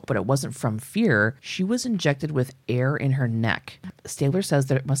stroke, but it wasn't from fear. She was injected with air in her neck. Stabler says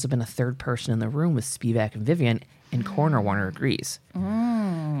that it must have been a third person in the room with Spivak and Vivian, and Coroner Warner agrees.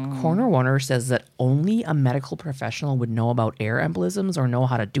 Coroner Warner says that only a medical professional would know about air embolisms or know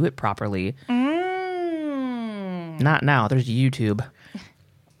how to do it properly. Not now. There's YouTube.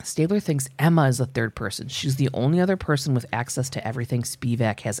 Stabler thinks Emma is the third person. She's the only other person with access to everything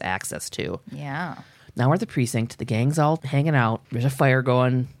Spivak has access to. Yeah. Now we're at the precinct. The gang's all hanging out. There's a fire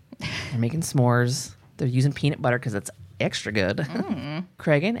going. They're making s'mores. They're using peanut butter because it's extra good.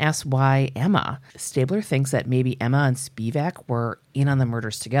 Cragen asks why Emma. Stabler thinks that maybe Emma and Spivak were in on the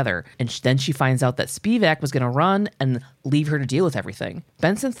murders together. And then she finds out that Spivak was going to run and leave her to deal with everything.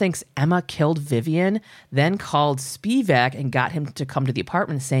 Benson thinks Emma killed Vivian, then called Spivak and got him to come to the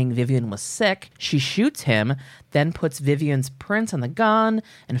apartment saying Vivian was sick. She shoots him, then puts Vivian's prints on the gun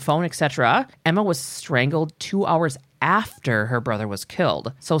and phone, etc. Emma was strangled 2 hours after her brother was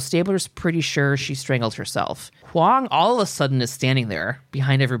killed. So Stabler's pretty sure she strangled herself. Huang all of a sudden is standing there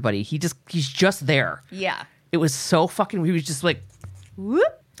behind everybody. He's just there. Yeah. It was so fucking, he was just like,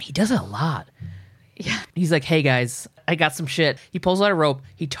 whoop. He does it a lot. Yeah. He's like, hey guys, I got some shit. He pulls out a rope.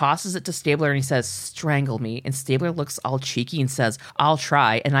 He tosses it to Stabler and he says, strangle me. And Stabler looks all cheeky and says, I'll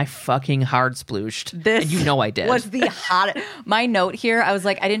try. And I fucking hard splooshed. This and you know I did. was the hottest. My note here, I was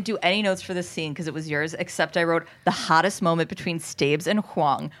like, I didn't do any notes for this scene because it was yours, except I wrote the hottest moment between Stabes and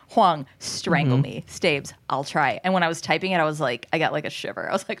Huang. Huang, strangle me. Stabes, I'll try. And when I was typing it, I was like, I got like a shiver.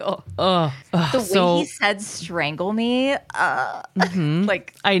 I was like, oh. The way he said strangle me,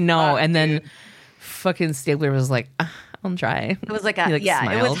 like. I know. And then fucking Stabler was like, I'll try. It was like He, it was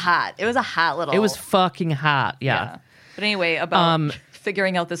smiled. hot. It was a hot little. It was fucking hot. Yeah. But anyway, about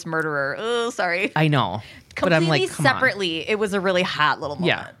figuring out this murderer. Oh, sorry. I know. But Completely I'm like, come separately, it was a really hot little moment.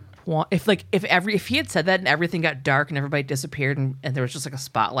 Yeah. Well, if he had said that and everything got dark and everybody disappeared and there was just like a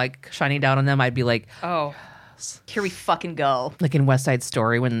spotlight shining down on them, I'd be like, oh, here we fucking go. Like in West Side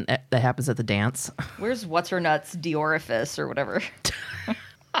Story when that happens at the dance. Where's what's her nuts Diorifice or whatever?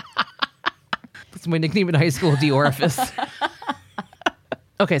 That's my nickname in high school, Diorifice.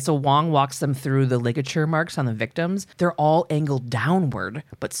 Okay, so Wong walks them through the ligature marks on the victims. They're all angled downward,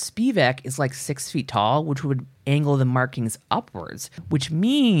 but Spivak is like 6 feet tall, which would angle the markings upwards, which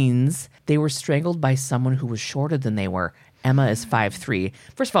means they were strangled by someone who was shorter than they were. Emma is 5'3".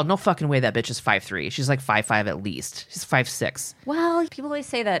 First of all, no fucking way that bitch is 5'3". She's like 5'5" at least. She's 5'6". Well, people always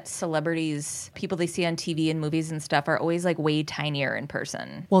say that celebrities, people they see on TV and movies and stuff, are always like way tinier in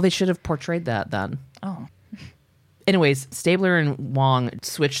person. Well, they should have portrayed that then. Oh. Anyways, Stabler and Wong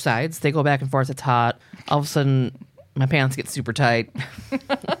switch sides. They go back and forth. It's hot. All of a sudden, my pants get super tight. My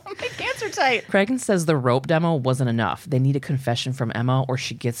pants are tight. Cragen says the rope demo wasn't enough. They need a confession from Emma or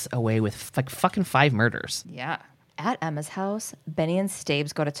she gets away with like fucking 5 murders. Yeah. At Emma's house, Benny and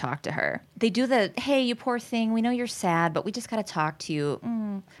Stabes go to talk to her. They do the, hey, you poor thing, we know you're sad, but we just got to talk to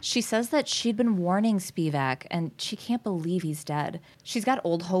you. She says that she'd been warning Spivak, and she can't believe he's dead. She's got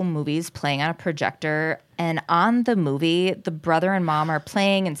old home movies playing on a projector, and on the movie, the brother and mom are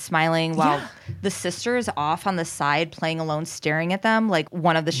playing and smiling while the sister is off on the side playing alone, staring at them like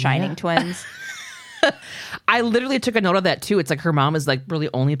one of the Shining twins. I literally took a note of that too. It's like her mom is like really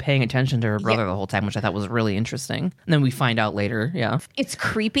only paying attention to her brother the whole time, which I thought was really interesting. And then we find out later, It's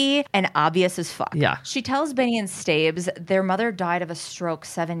creepy and obvious as fuck. Yeah. She tells Benny and Stabes their mother died of a stroke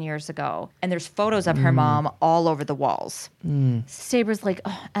 7 years ago, and there's photos of her mom all over the walls. Stabers like,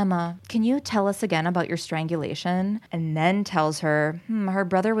 oh, Emma, can you tell us again about your strangulation? And then tells her, her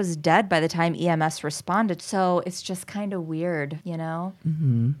brother was dead by the time EMS responded, so it's just kind of weird, you know?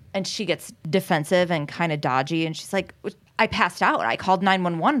 Mm-hmm. And she gets defensive and kind of dodgy, and she's like, I passed out. I called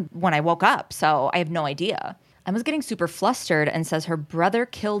 911 when I woke up, so I have no idea. Emma's getting super flustered and says her brother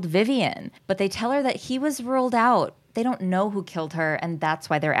killed Vivian, but they tell her that he was ruled out. They don't know who killed her, and that's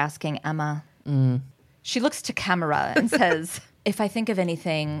why they're asking Emma. She looks to camera and says, if I think of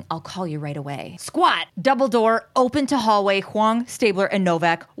anything, I'll call you right away. Squat, double door, open to hallway, Huang, Stabler, and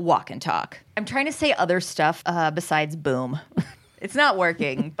Novak walk and talk. I'm trying to say other stuff besides boom. It's not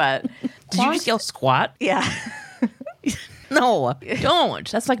working, but... Did you just yell squat? Yeah. No, don't.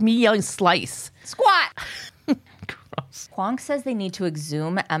 That's like me yelling slice. Squat! Gross. Huang says they need to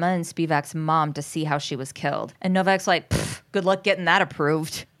exhume Emma and Spivak's mom to see how she was killed. And Novak's like, good luck getting that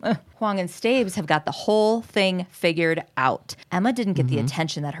approved. Huang and Stabes have got the whole thing figured out. Emma didn't get the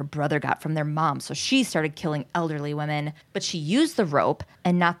attention that her brother got from their mom, so she started killing elderly women. But she used the rope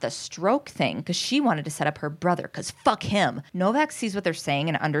and not the stroke thing because she wanted to set up her brother, because fuck him. Novak sees what they're saying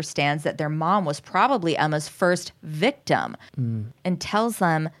and understands that their mom was probably Emma's first victim and tells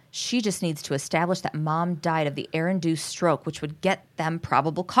them she just needs to establish that mom died of the air-induced stroke, which would get them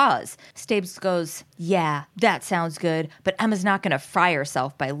probable cause. Stabes goes, yeah, that sounds good, but Emma's not going to fry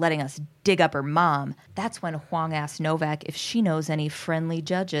herself by letting us dig up her mom. That's when Huang asks Novak if she knows any friendly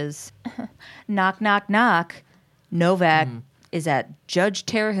judges. Knock, knock, knock. Novak is at Judge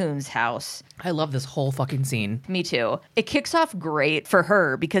Terhun's house. I love this whole fucking scene. Me too. It kicks off great for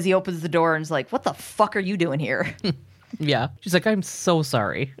her because he opens the door and is like, what the fuck are you doing here? Yeah. She's like, I'm so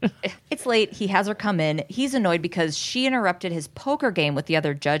sorry. It's late. He has her come in. He's annoyed because she interrupted his poker game with the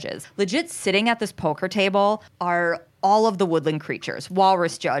other judges. Legit sitting at this poker table are all of the woodland creatures.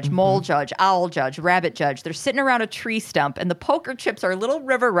 Walrus judge, mole judge, owl judge, rabbit judge. They're sitting around a tree stump, and the poker chips are little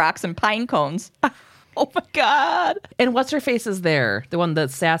river rocks and pine cones. Oh my God. And what's her face is there? The one, the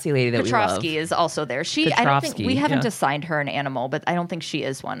sassy lady that Petrovsky we love. is also there. I don't think we haven't yeah. assigned her an animal, but I don't think she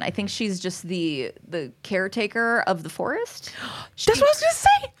is one. I think she's just the caretaker of the forest. That's what I was going to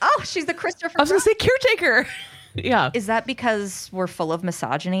say. Oh, she's the Christopher. I was going to say caretaker. Yeah. Is that because we're full of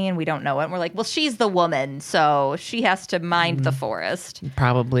misogyny and we don't know it? And we're like, well, she's the woman, so she has to mind the forest.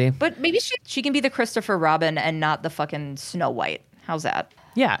 Probably. But maybe she can be the Christopher Robin and not the fucking Snow White. How's that?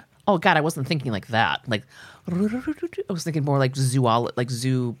 Yeah. Oh God, I wasn't thinking like that. Like, I was thinking more like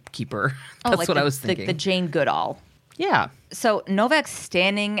zookeeper. That's like what I was thinking. The Jane Goodall. Yeah. So Novak's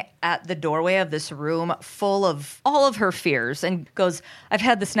standing at the doorway of this room full of all of her fears and goes, I've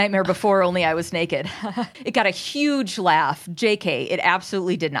had this nightmare before, only I was naked. It got a huge laugh. JK, it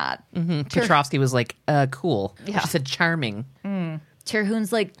absolutely did not. Petrovsky was like, cool. Yeah. She said charming.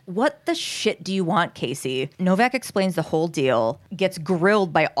 Terhun's like, what the shit do you want, Casey? Novak explains the whole deal, gets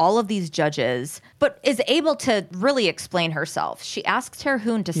grilled by all of these judges, but is able to really explain herself. She asks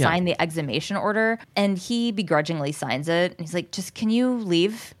Terhun to sign the exhumation order, and he begrudgingly signs it. And he's like, just can you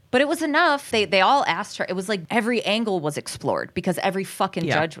leave? But it was enough. They all asked her. It was like every angle was explored because every fucking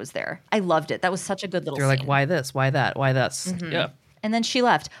judge was there. I loved it. That was such a good little scene. They're like, why this? Why that? Why this? Yeah. And then she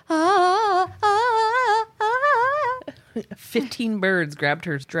left. 15 birds grabbed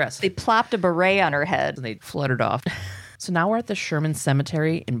her dress. They plopped a beret on her head. And they fluttered off. So now we're at the Sherman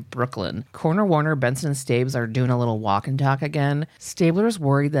Cemetery in Brooklyn. Coroner Warner, Benson, and Stabes are doing a little walk and talk again. Stabler's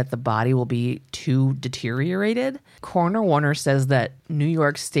worried that the body will be too deteriorated. Coroner Warner says that New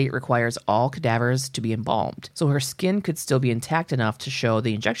York State requires all cadavers to be embalmed, so her skin could still be intact enough to show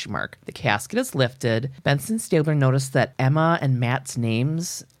the injection mark. The casket is lifted. Benson and Stabler notice that Emma and Matt's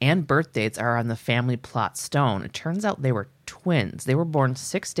names and birth dates are on the family plot stone. It turns out they were twins. They were born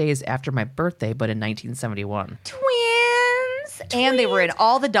 6 days after my birthday, but in 1971. Twins. And they were in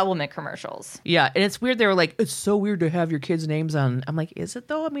all the Doublemint commercials. Yeah, and it's weird. They were like, it's so weird to have your kids' names on. I'm like, is it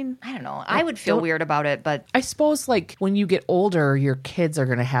though? I mean, I don't know. I would feel weird about it, but I suppose like when you get older, your kids are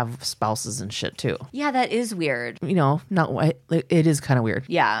going to have spouses and shit too. Yeah, that is weird. You know, it is kind of weird.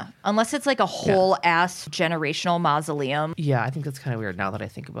 Yeah, unless it's like a whole ass generational mausoleum. Yeah, I think that's kind of weird now that I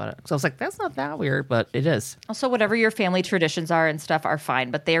think about it. So I was like, that's not that weird, but it is. Also, whatever your family traditions are and stuff are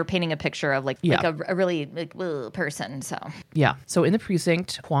fine, but they are painting a picture of like a really person. So yeah. So in the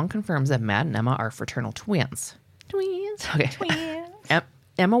precinct, Huang confirms that Matt and Emma are fraternal twins. Twins. Okay. Twins.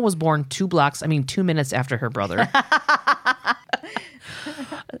 Emma was born 2 minutes after her brother.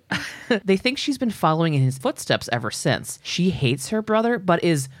 They think she's been following in his footsteps ever since. She hates her brother, but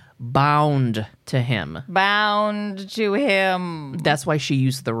is bound to him. Bound to him. That's why she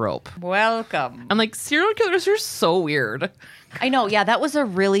used the rope. Welcome. I'm like, serial killers are so weird. I know. Yeah, that was a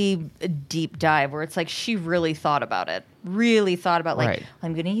really deep dive where it's like she really thought about it. Really thought about like,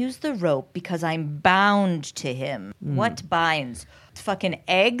 I'm going to use the rope because I'm bound to him. What binds? Fucking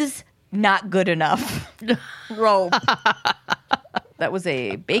eggs? Not good enough. Rope. That was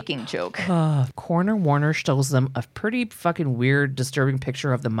a baking joke. Coroner Warner shows them a pretty fucking weird, disturbing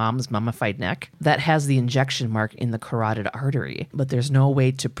picture of the mom's mummified neck that has the injection mark in the carotid artery. But there's no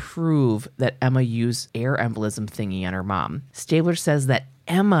way to prove that Emma used air embolism thingy on her mom. Stabler says that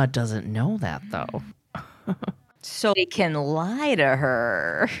Emma doesn't know that, though. So they can lie to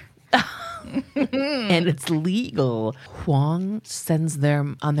her. And it's legal. Huang sends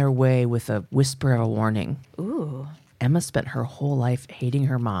them on their way with a whisper of a warning. Ooh. Emma spent her whole life hating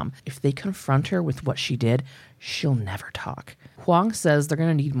her mom. If they confront her with what she did, she'll never talk. Huang says they're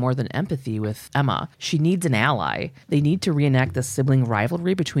going to need more than empathy with Emma. She needs an ally. They need to reenact the sibling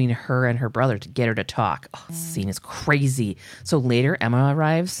rivalry between her and her brother to get her to talk. Oh, this scene is crazy. So later, Emma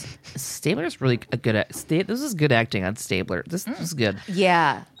arrives. Stabler's really good at... This is good acting on Stabler. This is good.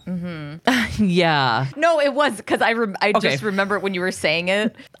 Yeah. Mm-hmm. Yeah. No, it was because I just remember when you were saying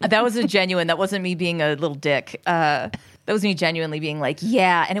it. That was a genuine. That wasn't me being a little dick. That was me genuinely being like,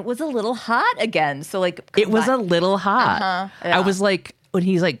 yeah, and it was a little hot again. So like, it was a little hot. Yeah. I was like, when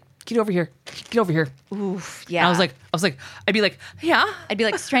he's like, get over here. Oof, yeah. And I was like, I'd be like, yeah. I'd be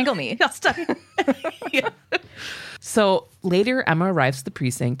like, strangle me. No, stop. Yeah. So later, Emma arrives at the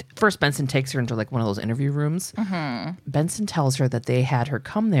precinct. First, Benson takes her into like one of those interview rooms. Mm-hmm. Benson tells her that they had her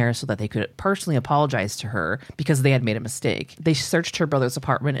come there so that they could personally apologize to her because they had made a mistake. They searched her brother's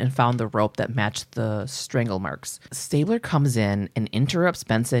apartment and found the rope that matched the strangle marks. Stabler comes in and interrupts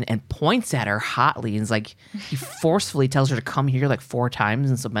Benson and points at her hotly and is like, he forcefully tells her to come here like 4 times.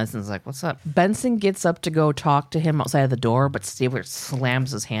 And so Benson's like, what's up? Benson gets up to go talk to him outside of the door, but Stabler slams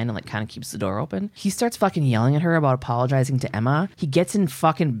his hand and like kind of keeps the door open. He starts fucking yelling at her about apologizing to Emma. He gets in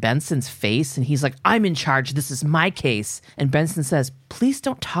fucking Benson's face and he's like, I'm in charge. This is my case. And Benson says, please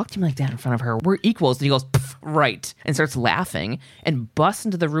don't talk to me like that in front of her. We're equals. And he goes, right. And starts laughing and busts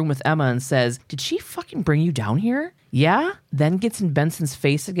into the room with Emma and says, did she fucking bring you down here? Yeah? Then gets in Benson's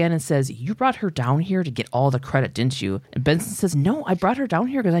face again and says, you brought her down here to get all the credit, didn't you? And Benson says, no, I brought her down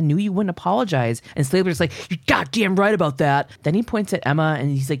here because I knew you wouldn't apologize. And Stabler's like, you're goddamn right about that. Then he points at Emma and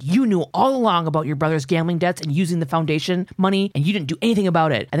he's like, you knew all along about your brother's gambling debts and using the foundation money, and you didn't do anything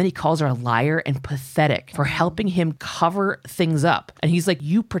about it. And then he calls her a liar and pathetic for helping him cover things up. And he's like,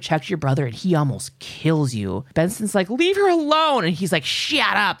 you protect your brother and he almost kills you. Benson's like, leave her alone. And he's like,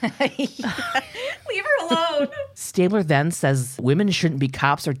 shut up. Leave her alone. Stabler then says women shouldn't be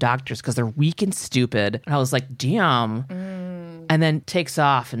cops or doctors because they're weak and stupid. And I was like, damn. and then takes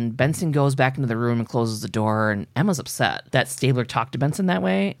off, and Benson goes back into the room and closes the door, and Emma's upset that Stabler talked to Benson that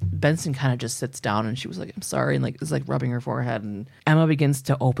way. Benson kind of just sits down, and she was like, I'm sorry, and like is like rubbing her forehead, and Emma begins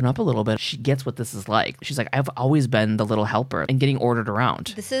to open up a little bit. She gets what this is like. She's like, I've always been the little helper and getting ordered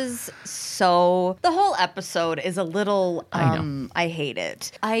around. This is so... The whole episode is a little... I know. I hate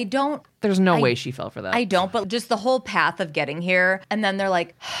it. There's no way she fell for that. I don't, but just the whole path of getting here, and then they're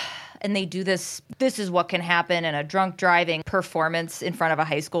like... And they do this is what can happen in a drunk driving performance in front of a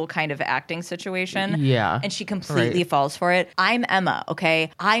high school kind of acting situation. Yeah. And she completely falls for it. I'm Emma, okay?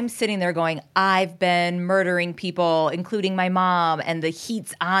 I'm sitting there going, I've been murdering people, including my mom, and the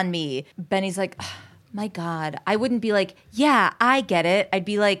heat's on me. Benny's like, oh, my God. I wouldn't be like, yeah, I get it. I'd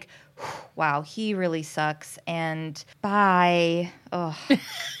be like, wow, he really sucks. And bye. Oh.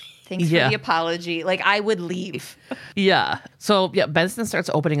 Thanks for the apology. Like, I would leave. Yeah. So, Benson starts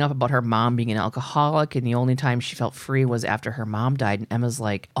opening up about her mom being an alcoholic, and the only time she felt free was after her mom died. And Emma's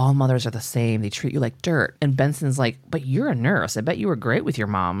like, all mothers are the same. They treat you like dirt. And Benson's like, but you're a nurse. I bet you were great with your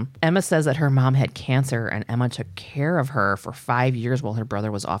mom. Emma says that her mom had cancer, and Emma took care of her for 5 years while her brother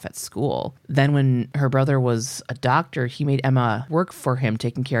was off at school. Then when her brother was a doctor, he made Emma work for him,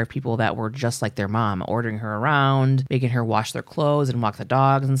 taking care of people that were just like their mom, ordering her around, making her wash their clothes and walk the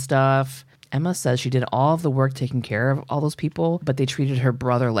dogs and stuff. Emma says she did all of the work taking care of all those people, but they treated her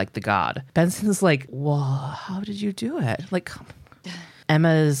brother like the god. Benson's like, well, how did you do it? Like,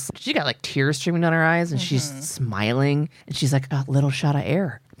 she got like tears streaming down her eyes, and she's smiling, and she's like, a little shot of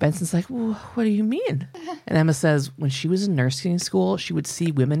air. Benson's like, well, what do you mean? And Emma says when she was in nursing school, she would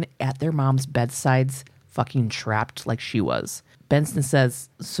see women at their mom's bedsides fucking trapped like she was. Benson says,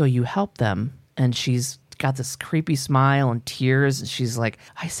 so you helped them? And she's got this creepy smile and tears, and she's like,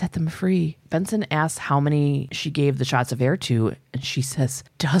 I set them free. Benson asks how many she gave the shots of air to, and she says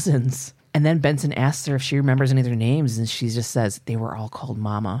dozens. And then Benson asks her if she remembers any of their names, and she just says they were all called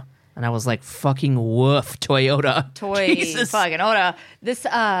Mama. And I was like, fucking woof, Toyota. Fucking Oda. This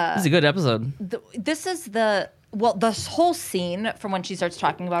is a good episode. This is the whole scene from when she starts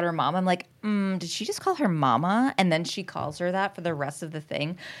talking about her mom, I'm like, did she just call her Mama? And then she calls her that for the rest of the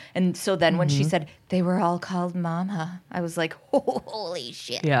thing. And so then when she said, they were all called Mama, I was like, holy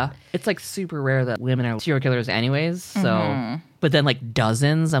shit. Yeah. It's like super rare that women are serial killers anyways. So, but then like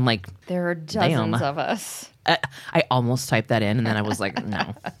dozens, I'm like, there are dozens of us. I almost typed that in, and then I was like,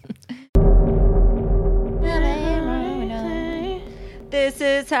 no. This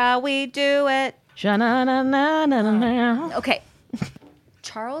is how we do it. Okay.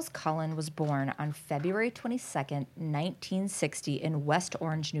 Charles Cullen was born on February 22nd, 1960 in West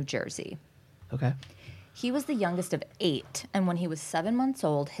Orange, New Jersey. Okay. He was the youngest of 8, and when he was 7 months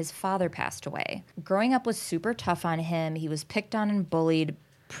old, his father passed away. Growing up was super tough on him. He was picked on and bullied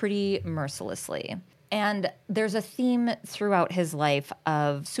pretty mercilessly. And there's a theme throughout his life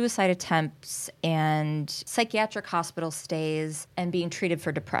of suicide attempts and psychiatric hospital stays and being treated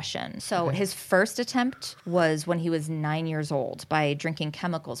for depression. So his first attempt was when he was 9 years old by drinking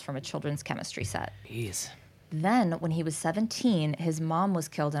chemicals from a children's chemistry set. Jeez. Then, when he was 17, his mom was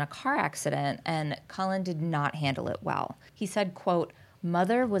killed in a car accident, and Cullen did not handle it well. He said, quote,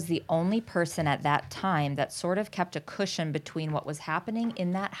 Mother was the only person at that time that sort of kept a cushion between what was happening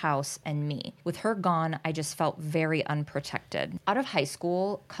in that house and me. With her gone, I just felt very unprotected. Out of high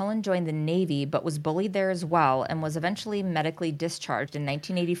school, Cullen joined the Navy but was bullied there as well and was eventually medically discharged in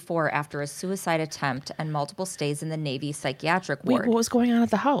 1984 after a suicide attempt and multiple stays in the Navy psychiatric ward. Wait, what was going on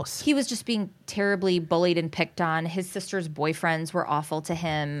at the house? He was just being terribly bullied and picked on. His sister's boyfriends were awful to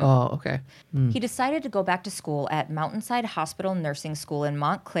him. Oh, okay. He decided to go back to school at Mountainside Hospital Nursing School in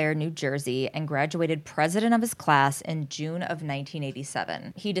Montclair, New Jersey, and graduated president of his class in June of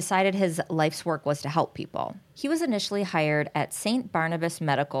 1987. He decided his life's work was to help people. He was initially hired at St. Barnabas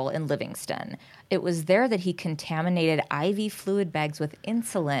Medical in Livingston. It was there that he contaminated IV fluid bags with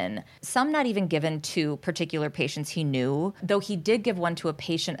insulin, some not even given to particular patients he knew, though he did give one to a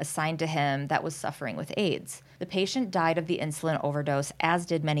patient assigned to him that was suffering with AIDS. The patient died of the insulin overdose, as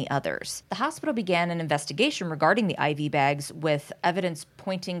did many others. The hospital began an investigation regarding the IV bags with evidence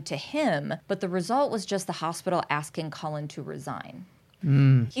pointing to him, but the result was just the hospital asking Cullen to resign.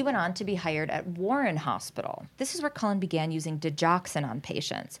 He went on to be hired at Warren Hospital. This is where Cullen began using digoxin on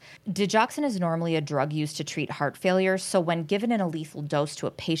patients. Digoxin is normally a drug used to treat heart failure, so when given in a lethal dose to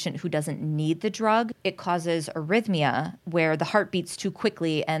a patient who doesn't need the drug, it causes arrhythmia, where the heart beats too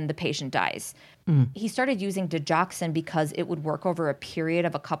quickly and the patient dies. He started using digoxin because it would work over a period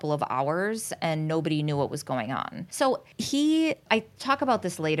of a couple of hours and nobody knew what was going on. So I talk about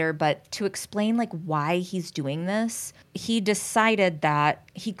this later, but to explain like why he's doing this, he decided that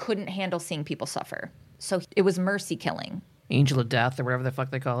he couldn't handle seeing people suffer. So it was mercy killing. Angel of Death or whatever the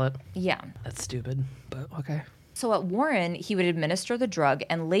fuck they call it. Yeah. That's stupid, but okay. So at Warren, he would administer the drug,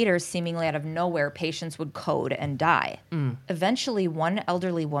 and later, seemingly out of nowhere, patients would code and die. Eventually, one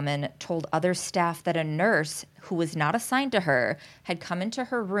elderly woman told other staff that a nurse who was not assigned to her had come into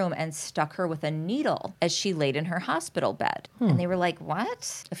her room and stuck her with a needle as she laid in her hospital bed. And they were like,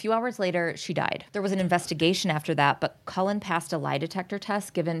 what? A few hours later, she died. There was an investigation after that, but Cullen passed a lie detector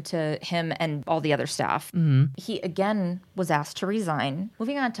test given to him and all the other staff. He again was asked to resign.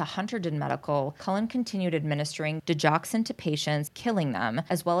 Moving on to Hunterdon Medical, Cullen continued administering digoxin to patients, killing them,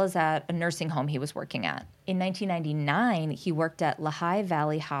 as well as at a nursing home he was working at. In 1999, he worked at Lehigh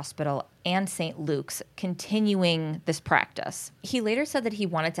Valley Hospital and St. Luke's, continuing this practice. He later said that he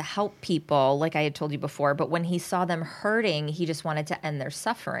wanted to help people, like I had told you before, but when he saw them hurting, he just wanted to end their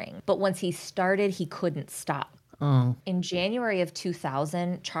suffering. But once he started, he couldn't stop. In January of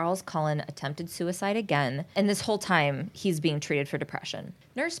 2000, Charles Cullen attempted suicide again, and this whole time, he's being treated for depression.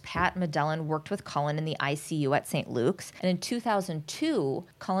 Nurse Pat Medellin worked with Cullen in the ICU at St. Luke's, and in 2002,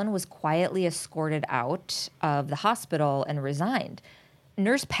 Cullen was quietly escorted out of the hospital and resigned.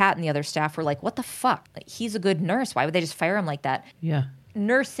 Nurse Pat and the other staff were like, what the fuck? Like, he's a good nurse. Why would they just fire him like that? Yeah.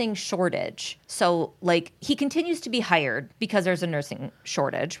 Nursing shortage. So, like, he continues to be hired because there's a nursing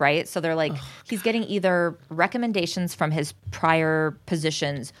shortage, right? So they're like, he's getting either recommendations from his prior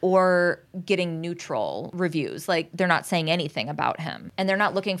positions or getting neutral reviews. Like, they're not saying anything about him. And they're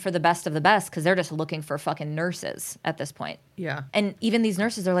not looking for the best of the best because they're just looking for fucking nurses at this point. Yeah. And even these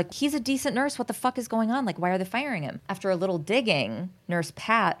nurses are like, he's a decent nurse. What the fuck is going on? Like, why are they firing him? After a little digging, Nurse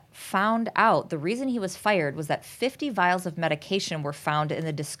Pat found out the reason he was fired was that 50 vials of medication were found in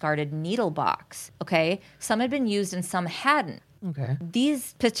the discarded needle box. Okay? Some had been used and some hadn't. Okay.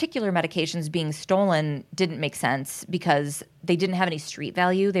 These particular medications being stolen didn't make sense because they didn't have any street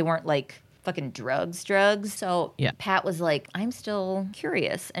value. They weren't like fucking drugs. So yeah. Pat was like, I'm still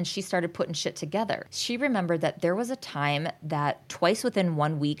curious. And she started putting shit together. She remembered that there was a time that twice within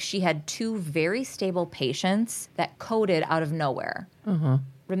 1 week, she had 2 very stable patients that coded out of nowhere.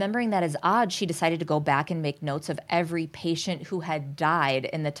 Remembering that as odd, she decided to go back and make notes of every patient who had died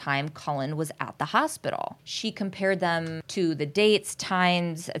in the time Cullen was at the hospital. She compared them to the dates,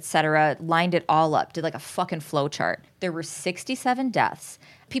 times, etc., lined it all up, did like a fucking flow chart. There were 67 deaths.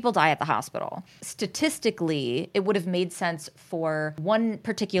 People die at the hospital. Statistically, it would have made sense for one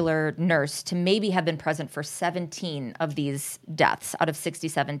particular nurse to maybe have been present for 17 of these deaths out of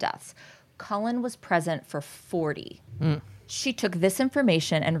 67 deaths. Cullen was present for 40. She took this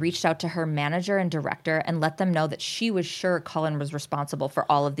information and reached out to her manager and director and let them know that she was sure Cullen was responsible for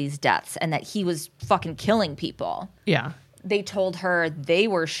all of these deaths and that he was fucking killing people. Yeah. They told her they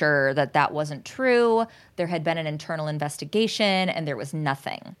were sure that that wasn't true. There had been an internal investigation and there was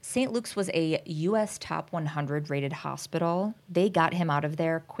nothing. St. Luke's was a U.S. top 100 rated hospital. They got him out of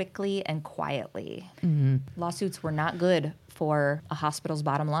there quickly and quietly. Lawsuits were not good for a hospital's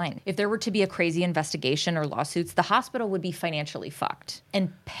bottom line. If there were to be a crazy investigation or lawsuits, the hospital would be financially fucked.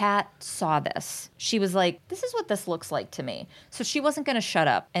 And Pat saw this. She was like, this is what this looks like to me. So she wasn't going to shut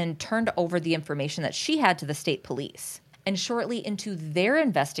up and turned over the information that she had to the state police. And shortly into their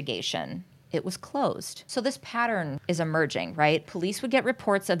investigation, it was closed. So this pattern is emerging, right? Police would get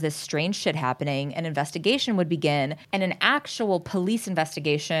reports of this strange shit happening, an investigation would begin, and an actual police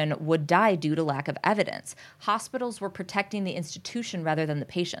investigation would die due to lack of evidence. Hospitals were protecting the institution rather than the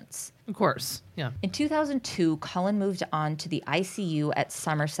patients. Of course. Yeah. In 2002, Cullen moved on to the ICU at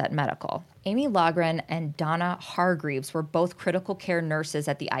Somerset Medical. Amy Logren and Donna Hargreaves were both critical care nurses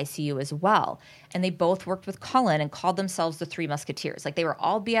at the ICU as well. And they both worked with Cullen and called themselves the Three Musketeers. Like, they were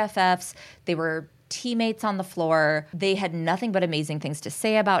all BFFs. They were teammates on the floor. They had nothing but amazing things to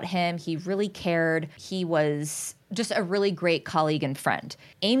say about him. He really cared. He was just a really great colleague and friend.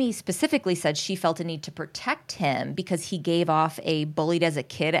 Amy specifically said she felt a need to protect him because he gave off a bullied as a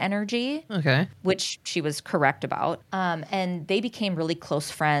kid energy. Okay. Which she was correct about. And they became really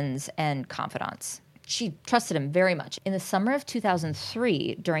close friends and confidants. She trusted him very much. In the summer of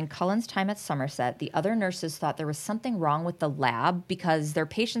 2003, during Cullen's time at Somerset, the other nurses thought there was something wrong with the lab because their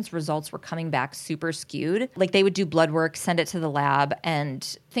patients' results were coming back super skewed. Like, they would do blood work, send it to the lab,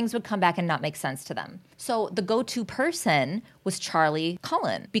 and things would come back and not make sense to them. So the go-to person was Charlie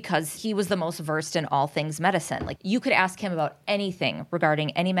Cullen because he was the most versed in all things medicine. Like, you could ask him about anything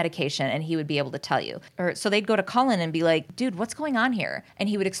regarding any medication and he would be able to tell you. So they'd go to Cullen and be like, dude, what's going on here? And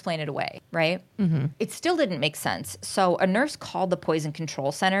he would explain it away, right? It still didn't make sense. So a nurse called the Poison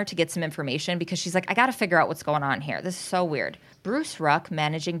Control Center to get some information because she's like, I got to figure out what's going on here. This is so weird. Bruce Ruck,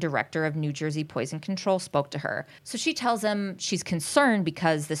 managing director of New Jersey Poison Control, spoke to her. So she tells him she's concerned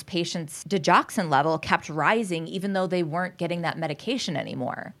because this patient's digoxin level kept rising even though they weren't getting that medication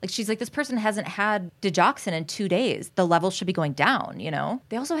anymore. Like, she's like, this person hasn't had digoxin in 2 days. The level should be going down, you know?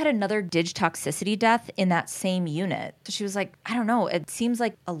 They also had another digtoxicity death in that same unit. So she was like, I don't know. It seems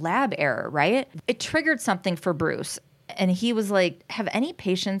like a lab error, right? It triggered something for Bruce. And he was like, have any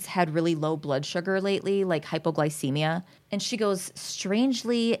patients had really low blood sugar lately, like hypoglycemia? And she goes,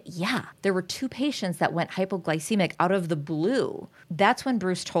 strangely, yeah. There were 2 patients that went hypoglycemic out of the blue. That's when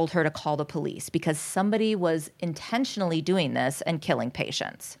Bruce told her to call the police because somebody was intentionally doing this and killing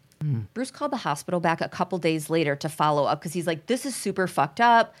patients. Bruce called the hospital back a couple days later to follow up because he's like, this is super fucked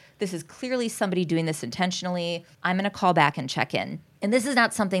up. This is clearly somebody doing this intentionally. I'm going to call back and check in. And this is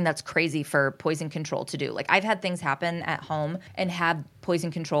not something that's crazy for poison control to do. Like, I've had things happen at home and have poison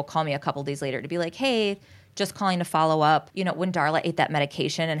control call me a couple days later to be like, hey, just calling to follow up. You know, when Darla ate that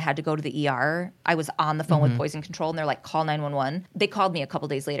medication and had to go to the ER, I was on the phone with poison control and they're like, call 911. They called me a couple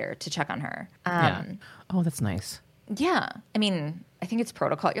days later to check on her. Yeah. Oh, that's nice. Yeah. I mean, I think it's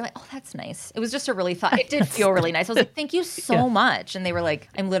protocol. You're like, oh, that's nice. It was just a really thought. It did feel really nice. I was like, thank you so much. And they were like,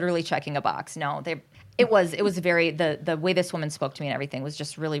 I'm literally checking a box. No, it was very, the way this woman spoke to me and everything was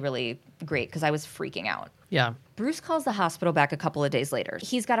just really, really great because I was freaking out. Yeah. Bruce calls the hospital back a couple of days later.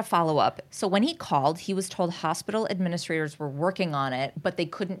 He's got to follow up. So when he called, he was told hospital administrators were working on it, but they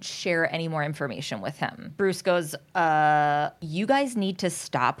couldn't share any more information with him. Bruce goes, you guys need to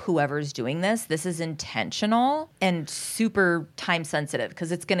stop whoever's doing this. This is intentional and super time sensitive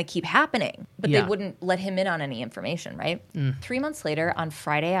because it's going to keep happening. But they wouldn't let him in on any information, right? 3 months later, on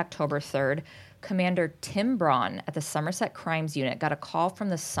Friday, October 3rd, Commander Tim Braun at the Somerset Crimes Unit got a call from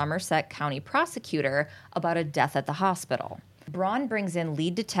the Somerset County prosecutor about a death at the hospital. Braun brings in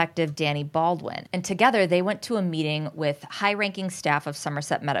lead detective Danny Baldwin, and together they went to a meeting with high-ranking staff of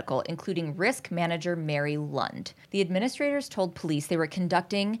Somerset Medical, including risk manager Mary Lund. The administrators told police they were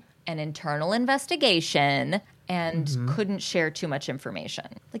conducting an internal investigation and couldn't share too much information.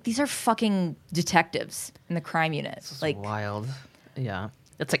 Like, these are fucking detectives in the crime unit. This is like wild. Yeah.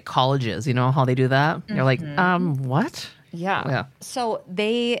 It's like colleges, you know how they do that? They're like, what? Yeah. So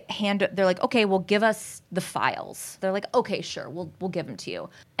they're like, okay, well, give us the files. They're like, okay, sure, we'll give them to you.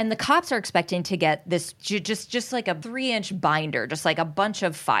 And the cops are expecting to get this just like a 3-inch binder, just like a bunch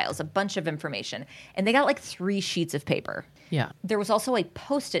of files, a bunch of information. And they got like 3 sheets of paper. Yeah. There was also a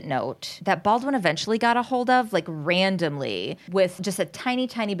Post-it note that Baldwin eventually got a hold of, like randomly, with just a tiny,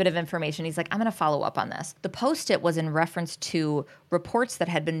 tiny bit of information. He's like, I'm going to follow up on this. The Post-it was in reference to reports that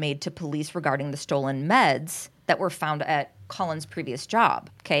had been made to police regarding the stolen meds that were found at Cullen's previous job,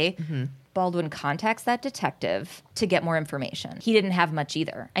 okay? Baldwin contacts that detective to get more information. He didn't have much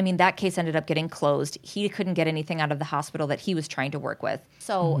either. I mean, that case ended up getting closed. He couldn't get anything out of the hospital that he was trying to work with.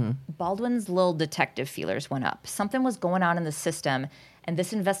 So Baldwin's little detective feelers went up. Something was going on in the system, and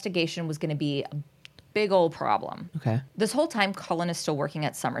this investigation was going to be a big old problem. Okay. This whole time, Cullen is still working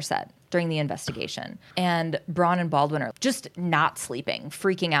at Somerset during the investigation. And Braun and Baldwin are just not sleeping,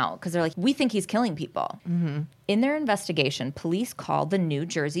 freaking out, because they're like, we think he's killing people. In their investigation, police called the New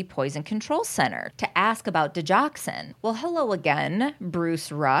Jersey Poison Control Center to ask about digoxin. Well, hello again,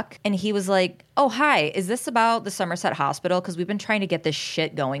 Bruce Ruck. And he was like, oh, hi, is this about the Somerset Hospital? Because we've been trying to get this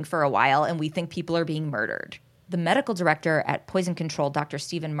shit going for a while, and we think people are being murdered. The medical director at Poison Control, Dr.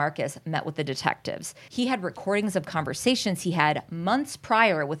 Stephen Marcus, met with the detectives. He had recordings of conversations he had months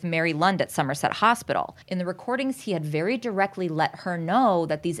prior with Mary Lund at Somerset Hospital. In the recordings, he had very directly let her know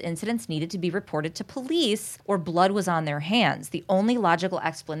that these incidents needed to be reported to police or blood was on their hands. The only logical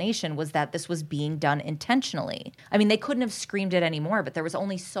explanation was that this was being done intentionally. I mean, they couldn't have screamed it anymore, but there was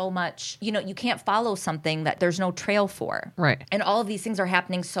only so much, you can't follow something that there's no trail for. Right. And all of these things are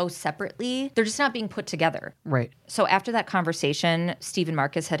happening so separately, they're just not being put together. Right. So after that conversation Stephen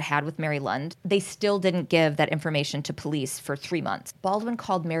Marcus had with Mary Lund, they still didn't give that information to police for 3 months. Baldwin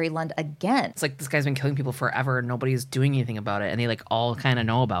called Mary Lund again. It's like this guy's been killing people forever and nobody's doing anything about it. And they like all kind of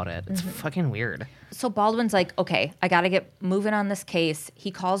know about it. It's fucking weird. So Baldwin's like, okay, I got to get moving on this case.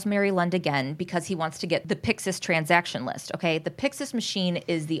 He calls Mary Lund again because he wants to get the Pyxis transaction list, okay? The Pyxis machine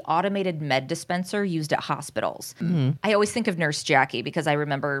is the automated med dispenser used at hospitals. I always think of Nurse Jackie because I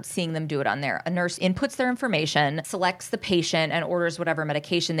remember seeing them do it on there. A nurse inputs their information, selects the patient, and orders whatever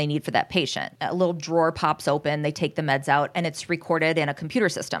medication they need for that patient. A little drawer pops open, they take the meds out, and it's recorded in a computer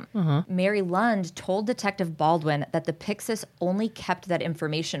system. Mary Lund told Detective Baldwin that the Pyxis only kept that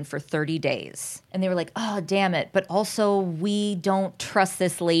information for 30 days. And And they were like, oh, damn it. But also, we don't trust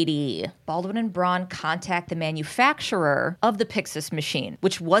this lady. Baldwin and Braun contact the manufacturer of the Pyxis machine,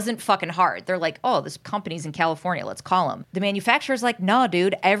 which wasn't fucking hard. They're like, oh, this company's in California. Let's call them. The manufacturer's like, no,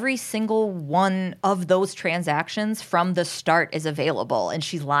 dude, every single one of those transactions from the start is available. And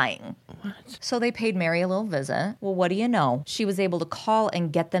she's lying. What? So they paid Mary a little visit. Well, what do you know? She was able to call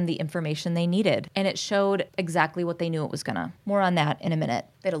and get them the information they needed. And it showed exactly what they knew it was gonna. More on that in a minute.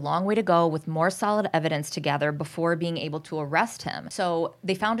 They had a long way to go with more solid evidence to gather before being able to arrest him. So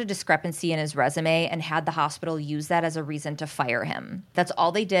they found a discrepancy in his resume and had the hospital use that as a reason to fire him. That's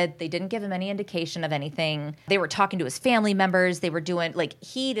all they did. They didn't give him any indication of anything. They were talking to his family members. They were doing,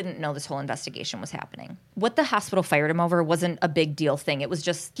 he didn't know this whole investigation was happening. What the hospital fired him over wasn't a big deal thing. It was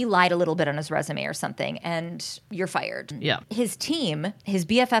just he lied a little bit on his resume or something, and you're fired. Yeah. His team, his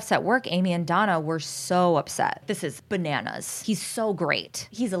BFFs at work, Amy and Donna, were so upset. This is bananas. He's so great.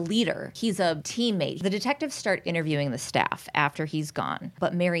 He's a leader. He's a teammate. The detectives start interviewing the staff after he's gone.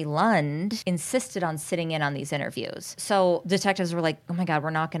 But Mary Lund insisted on sitting in on these interviews. So detectives were like, oh my God, we're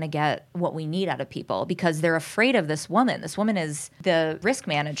not going to get what we need out of people because they're afraid of this woman. This woman is the risk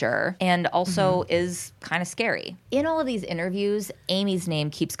manager and also is kind of scary. In all of these interviews, Amy's name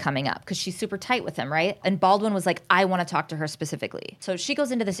keeps coming up because she's super tight with him, right? And Baldwin was like, I want to talk to her specifically. So she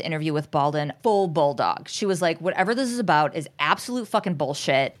goes into this interview with Baldwin full bulldog. She was like, whatever this is about is absolute fucking bullshit.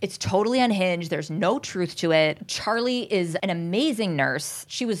 It's totally unhinged. There's no truth to it. Charlie is an amazing nurse.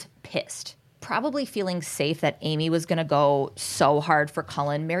 She was pissed. Probably feeling safe that Amy was going to go so hard for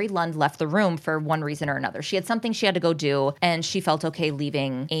Cullen, Mary Lund left the room for one reason or another. She had something she had to go do, and she felt okay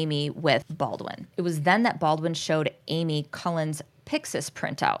leaving Amy with Baldwin. It was then that Baldwin showed Amy Cullen's Pyxis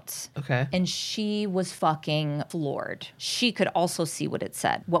printouts. Okay. And she was fucking floored. She could also see what it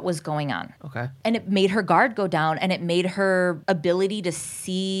said, what was going on. Okay. And it made her guard go down, and it made her ability to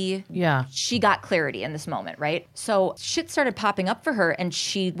see. Yeah. She got clarity in this moment, right? So shit started popping up for her, and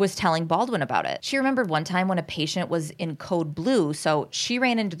she was telling Baldwin about it. She remembered one time when a patient was in code blue, so she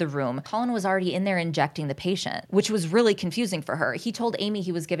ran into the room. Cullen was already in there injecting the patient, which was really confusing for her. He told Amy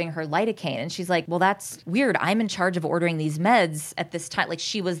he was giving her lidocaine, and she's like, well, that's weird. I'm in charge of ordering these meds at this time. Like,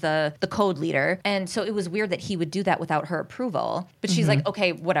 she was the code leader. And so it was weird that he would do that without her approval. But she's like,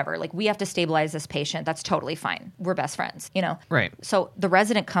 okay, whatever. Like, we have to stabilize this patient. That's totally fine. We're best friends, you know? Right. So the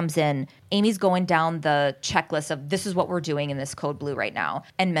resident comes in. Amy's going down the checklist of this is what we're doing in this code blue right now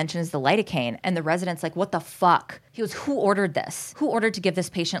and mentions the lidocaine. And the resident's like, what the fuck? He goes, who ordered this? Who ordered to give this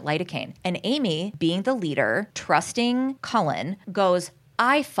patient lidocaine? And Amy, being the leader, trusting Cullen, goes,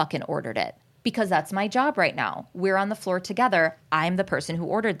 I fucking ordered it. Because that's my job right now. We're on the floor together. I'm the person who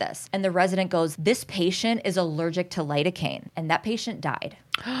ordered this. And the resident goes, this patient is allergic to lidocaine. And that patient died.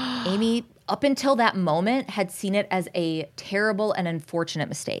 Amy, up until that moment, had seen it as a terrible and unfortunate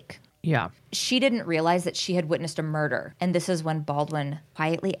mistake. Yeah. She didn't realize that she had witnessed a murder. And this is when Baldwin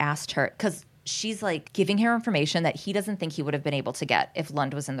quietly asked her, because she's like giving her information that he doesn't think he would have been able to get if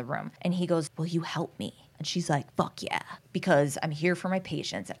Lund was in the room. And he goes, will you help me? And she's like, fuck yeah, because I'm here for my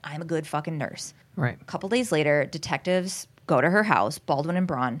patients and I'm a good fucking nurse. Right. A couple days later, detectives go to her house, Baldwin and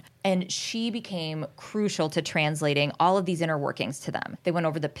Braun, and she became crucial to translating all of these inner workings to them. They went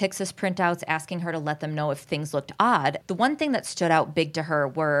over the Pyxis printouts, asking her to let them know if things looked odd. The one thing that stood out big to her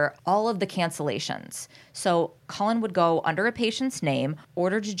were all of the cancellations. So Cullen would go under a patient's name,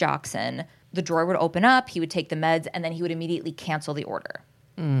 order digoxin, the drawer would open up, he would take the meds, and then he would immediately cancel the order.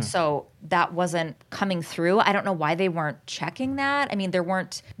 So that wasn't coming through. I don't know why they weren't checking that. I mean, there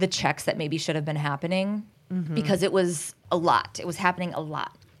weren't the checks that maybe should have been happening because it was a lot. It was happening a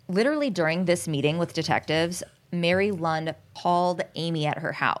lot. Literally during this meeting with detectives, Mary Lund called Amy at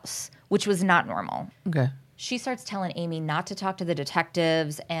her house, which was not normal. Okay. She starts telling Amy not to talk to the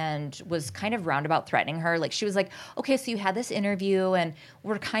detectives and was kind of roundabout threatening her. Like, she was like, okay, so you had this interview and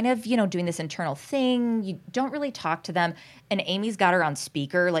we're kind of, doing this internal thing. You don't really talk to them. And Amy's got her on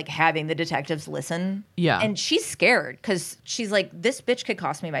speaker, like having the detectives listen. Yeah. And she's scared because she's like, this bitch could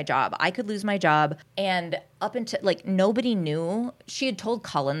cost me my job. I could lose my job. And up until, nobody knew. She had told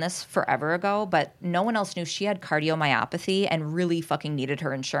Cullen this forever ago, but no one else knew she had cardiomyopathy and really fucking needed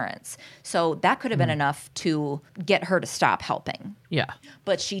her insurance. So that could have been enough to get her to stop helping. Yeah.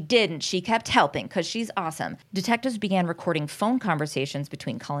 But she didn't. She kept helping because she's awesome. Detectives began recording phone conversations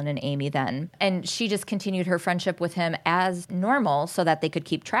between Cullen and Amy then, and she just continued her friendship with him as normal so that they could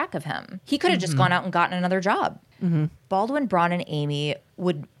keep track of him. He could have just gone out and gotten another job. Baldwin, Braun, and Amy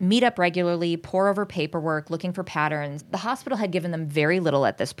would meet up regularly, pore over paperwork, looking for patterns. The hospital had given them very little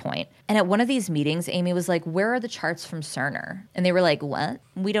at this point. And at one of these meetings, Amy was like, where are the charts from Cerner? And they were like, what?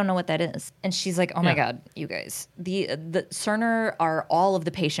 We don't know what that is. And she's like, oh my God, you guys. The Cerner are all of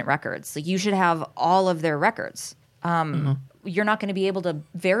the patient records. Like, you should have all of their records. You're not going to be able to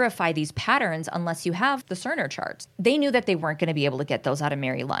verify these patterns unless you have the Cerner charts. They knew that they weren't going to be able to get those out of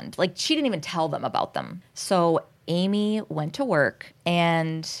Mary Lund. Like, she didn't even tell them about them. So Amy went to work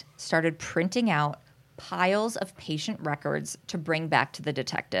and started printing out piles of patient records to bring back to the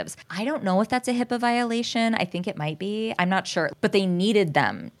detectives. I don't know if that's a HIPAA violation. I think it might be. I'm not sure. But they needed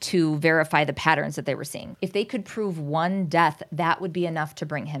them to verify the patterns that they were seeing. If they could prove one death, that would be enough to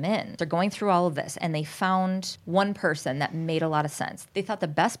bring him in. They're going through all of this, and they found one person that made a lot of sense. They thought the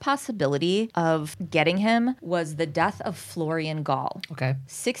best possibility of getting him was the death of Florian Gall. Okay.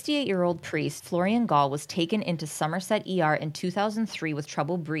 68-year-old priest Florian Gall was taken into Somerset ER in 2003 with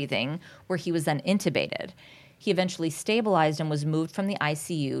trouble breathing, where he was then intubated. He eventually stabilized and was moved from the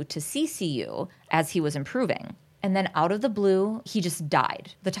ICU to CCU as he was improving. And then out of the blue, he just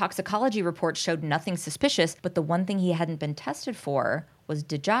died. The toxicology report showed nothing suspicious, but the one thing he hadn't been tested for was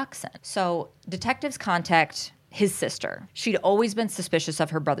digoxin. So detectives contact his sister. She'd always been suspicious of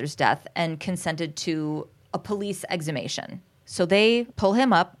her brother's death and consented to a police exhumation. So they pull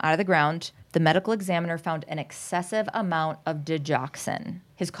him up out of the ground. The medical examiner found an excessive amount of digoxin.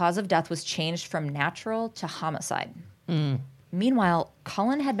 His cause of death was changed from natural to homicide. Meanwhile,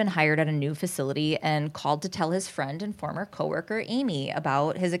 Cullen had been hired at a new facility and called to tell his friend and former coworker Amy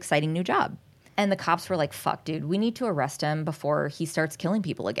about his exciting new job. And the cops were like, fuck, dude, we need to arrest him before he starts killing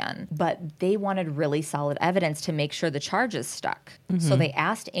people again. But they wanted really solid evidence to make sure the charges stuck. So they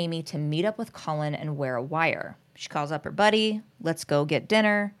asked Amy to meet up with Cullen and wear a wire. She calls up her buddy, let's go get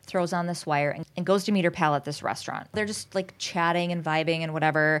dinner, throws on this wire, and goes to meet her pal at this restaurant. They're just like chatting and vibing and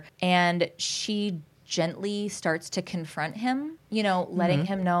whatever. And she gently starts to confront him, you know, letting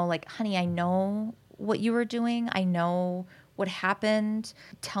him know, like, honey, I know what you were doing. I know what happened.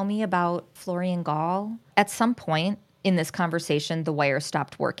 Tell me about Florian Gall. At some point in this conversation, the wire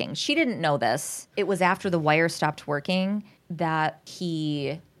stopped working. She didn't know this. It was after the wire stopped working that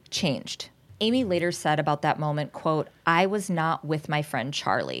he changed. Amy later said about that moment, quote, I was not with my friend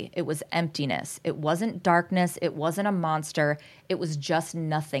Charlie. It was emptiness. It wasn't darkness. It wasn't a monster. It was just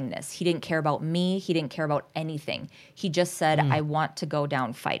nothingness. He didn't care about me. He didn't care about anything. He just said, I want to go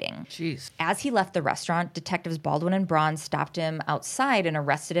down fighting. Jeez. As he left the restaurant, detectives Baldwin and Braun stopped him outside and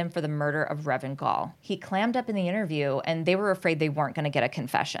arrested him for the murder of Reverend Gall. He clammed up in the interview, and they were afraid they weren't going to get a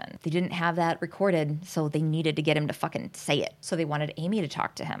confession. They didn't have that recorded, so they needed to get him to fucking say it. So they wanted Amy to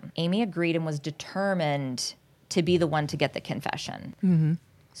talk to him. Amy agreed and was determined to be the one to get the confession.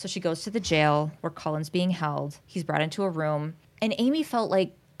 So she goes to the jail where Cullen's being held. He's brought into a room. And Amy felt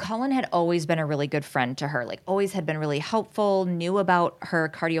like Cullen had always been a really good friend to her, like always had been really helpful, knew about her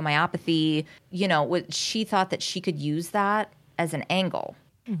cardiomyopathy. You know, she thought that she could use that as an angle.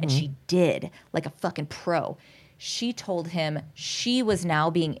 And she did, like a fucking pro. She told him she was now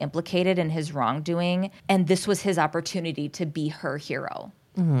being implicated in his wrongdoing, and this was his opportunity to be her hero.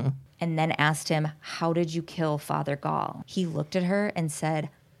 And then asked him, how did you kill Father Gall? He looked at her and said,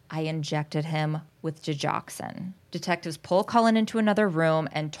 I injected him with digoxin. Detectives pulled Cullen into another room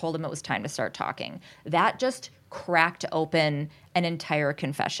and told him it was time to start talking. That just cracked open an entire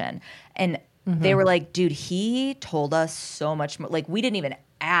confession. And they were like, dude, he told us so much more. Like, we didn't even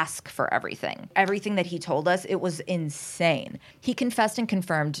ask for everything. Everything that he told us, it was insane. He confessed and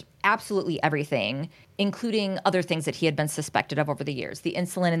confirmed absolutely everything, including other things that he had been suspected of over the years. The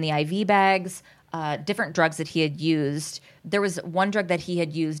insulin in the IV bags, different drugs that he had used. There was one drug that he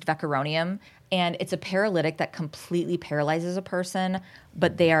had used, vecuronium, and it's a paralytic that completely paralyzes a person,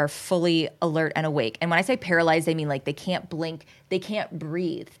 but they are fully alert and awake. And when I say paralyzed, I mean like they can't blink, they can't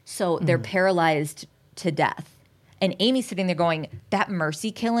breathe. So they're paralyzed to death. And Amy's sitting there going, that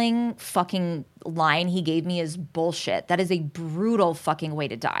mercy killing fucking line he gave me is bullshit. That is a brutal fucking way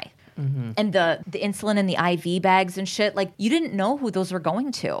to die. And the insulin in the IV bags and shit, like, you didn't know who those were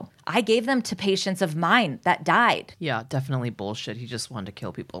going to. I gave them to patients of mine that died. Yeah, definitely bullshit. He just wanted to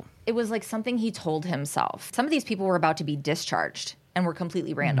kill people. It was like something he told himself. Some of these people were about to be discharged and were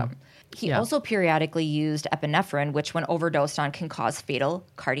completely random. He also periodically used epinephrine, which when overdosed on can cause fatal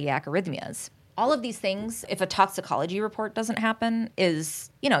cardiac arrhythmias. All of these things, if a toxicology report doesn't happen,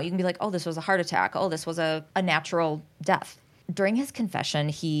 is, you know, you can be like, oh, this was a heart attack. Oh, this was a natural death. During his confession,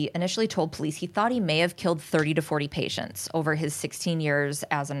 he initially told police he thought he may have killed 30 to 40 patients over his 16 years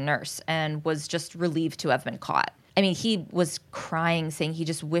as a nurse and was just relieved to have been caught. I mean, he was crying, saying he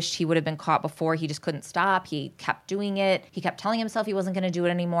just wished he would have been caught before. He just couldn't stop. He kept doing it. He kept telling himself he wasn't going to do it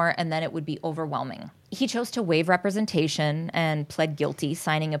anymore, and then it would be overwhelming. He chose to waive representation and pled guilty,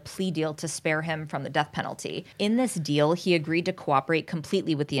 signing a plea deal to spare him from the death penalty. In this deal, he agreed to cooperate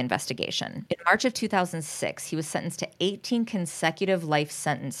completely with the investigation. In March of 2006, he was sentenced to 18 consecutive life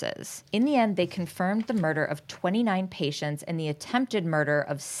sentences. In the end, they confirmed the murder of 29 patients and the attempted murder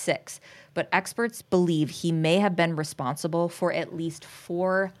of 6, but experts believe he may have been responsible for at least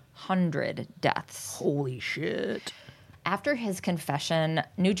 400 deaths. Holy shit. After his confession,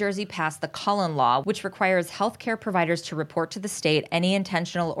 New Jersey passed the Cullen Law, which requires healthcare providers to report to the state any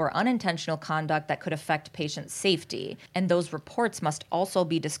intentional or unintentional conduct that could affect patient safety. And those reports must also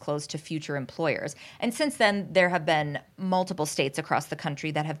be disclosed to future employers. And since then, there have been multiple states across the country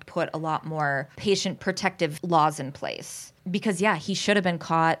that have put a lot more patient protective laws in place. Because, yeah, he should have been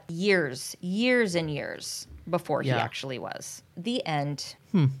caught years and years before he actually was. The end.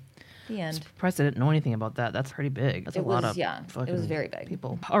 The end. I'm surprised I didn't know anything about that. That's pretty big. That's a lot of it was very big.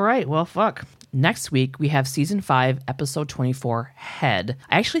 People. All right, well, fuck. Next week, we have Season 5, Episode 24, Head.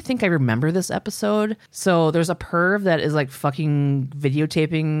 I actually think I remember this episode. So there's a perv that is like fucking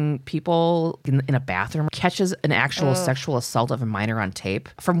videotaping people in a bathroom, catches an actual sexual assault of a minor on tape.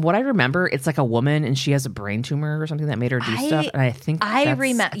 From what I remember, it's like a woman and she has a brain tumor or something that made her do stuff. And I think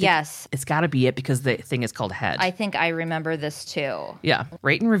yes. It's got to be it because the thing is called Head. I think I remember this too. Yeah.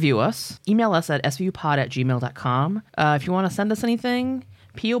 Rate and review us. Email us at svupod@gmail.com. If you want to send us anything,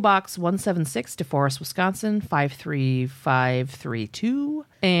 P.O. Box 176, DeForest, Wisconsin 53532.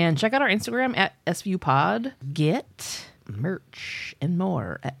 And check out our Instagram at svupod. Get merch and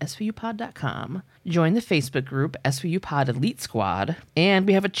more at svupod.com. Join the Facebook group SVU Pod Elite Squad. And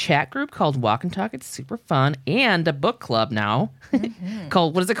we have a chat group called Walk and Talk. It's super fun. And a book club now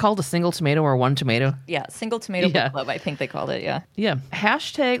called, what is it called? A Single Tomato or One Tomato? Yeah, Single Tomato Book Club, I think they called it, yeah. Yeah.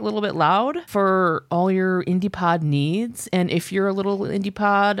 Hashtag a little bit loud for all your indie pod needs. And if you're a little indie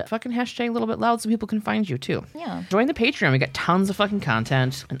pod, fucking hashtag a little bit loud so people can find you too. Yeah. Join the Patreon. We got tons of fucking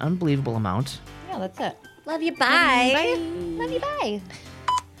content, an unbelievable amount. Yeah, that's it. Love you, bye. Love you, bye.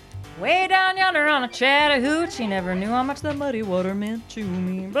 Way down yonder on a Chattahoochee, never knew how much the muddy water meant to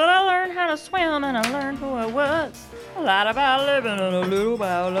me. But I learned how to swim and I learned who I was. A lot about living and a little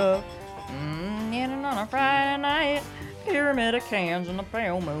about love. And on a Friday night, pyramid of cans in the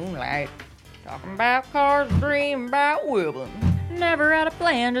pale moonlight. Talking about cars, dreaming about women. Never had a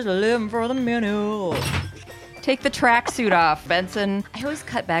plan, just living for the minute. Take the tracksuit off, Benson. I always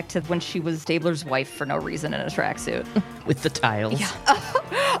cut back to when she was Stabler's wife for no reason in a tracksuit. With the tiles. Yeah.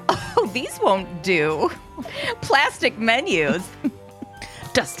 Oh, these won't do. Plastic menus.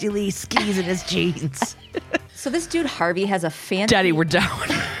 Dusty Lee skis in his jeans. So this dude Harvey has a fancy... Daddy, we're down.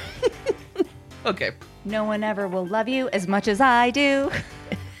 Okay. No one ever will love you as much as I do.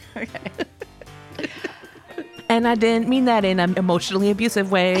 Okay. And I didn't mean that in an emotionally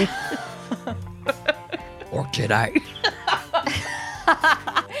abusive way. Or did I?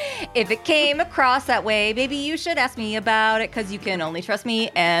 If it came across that way, maybe you should ask me about it because you can only trust me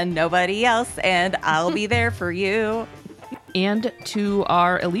and nobody else, and I'll be there for you. And to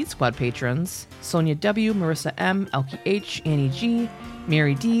our Elite Squad patrons, Sonia W., Marissa M., Elkie H., Annie G.,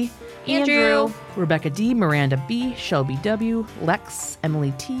 Mary D., Andrew, Rebecca D., Miranda B., Shelby W., Lex,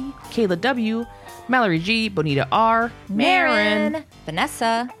 Emily T., Kayla W., Mallory G., Bonita R., Marin,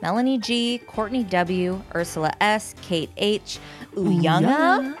 Vanessa, Melanie G., Courtney W., Ursula S., Kate H.,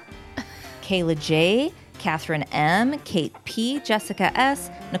 Uyanga, Kayla J., Catherine M., Kate P., Jessica S.,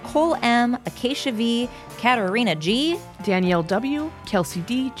 Nicole M., Acacia V., Katarina G., Danielle W., Kelsey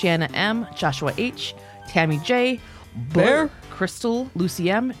D., Jana M., Joshua H., Tammy J., Bear, Crystal, Lucy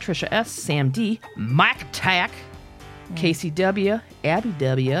M., Trisha S., Sam D., Mike Tack, Casey W., Abby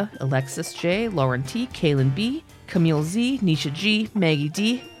W., Alexis J., Lauren T., Kaylin B., Camille Z., Nisha G., Maggie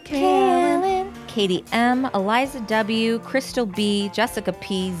D., Kaylin, Katie M., Eliza W., Crystal B., Jessica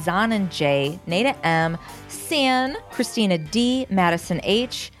P., Zonan J., Nada M., San, Christina D., Madison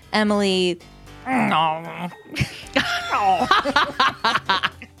H., Emily.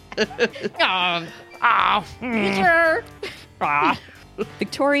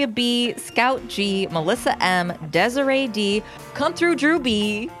 Victoria B., Scout G., Melissa M., Desiree D., Come Through Drew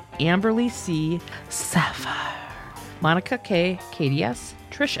B., Amberly C., Sapphire, Monica K., Katie S.,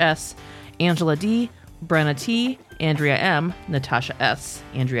 Trish S., Angela D., Brenna T., Andrea M., Natasha S.,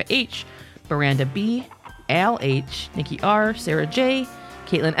 Andrea H., Miranda B., Al H., Nikki R., Sarah J.,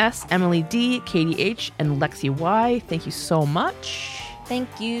 Caitlin S., Emily D., Katie H., and Lexi Y. Thank you so much.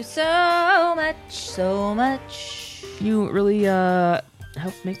 Thank you so much. You really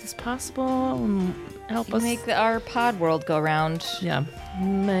help make this possible and help us make our pod world go round. Yeah.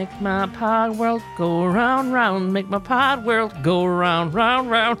 Make my pod world go round, round. Make my pod world go round, round,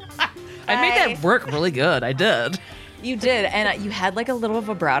 round. I made that work really good. I did. You did, and you had like a little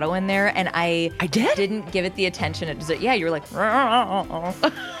vibrato in there, and I did? Didn't give it the attention it deserved. Yeah, you were like,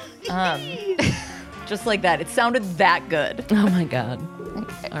 just like that. It sounded that good. Oh my God.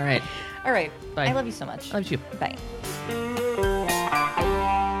 Okay. All right. All right. Bye. I love you so much. I love you. Bye.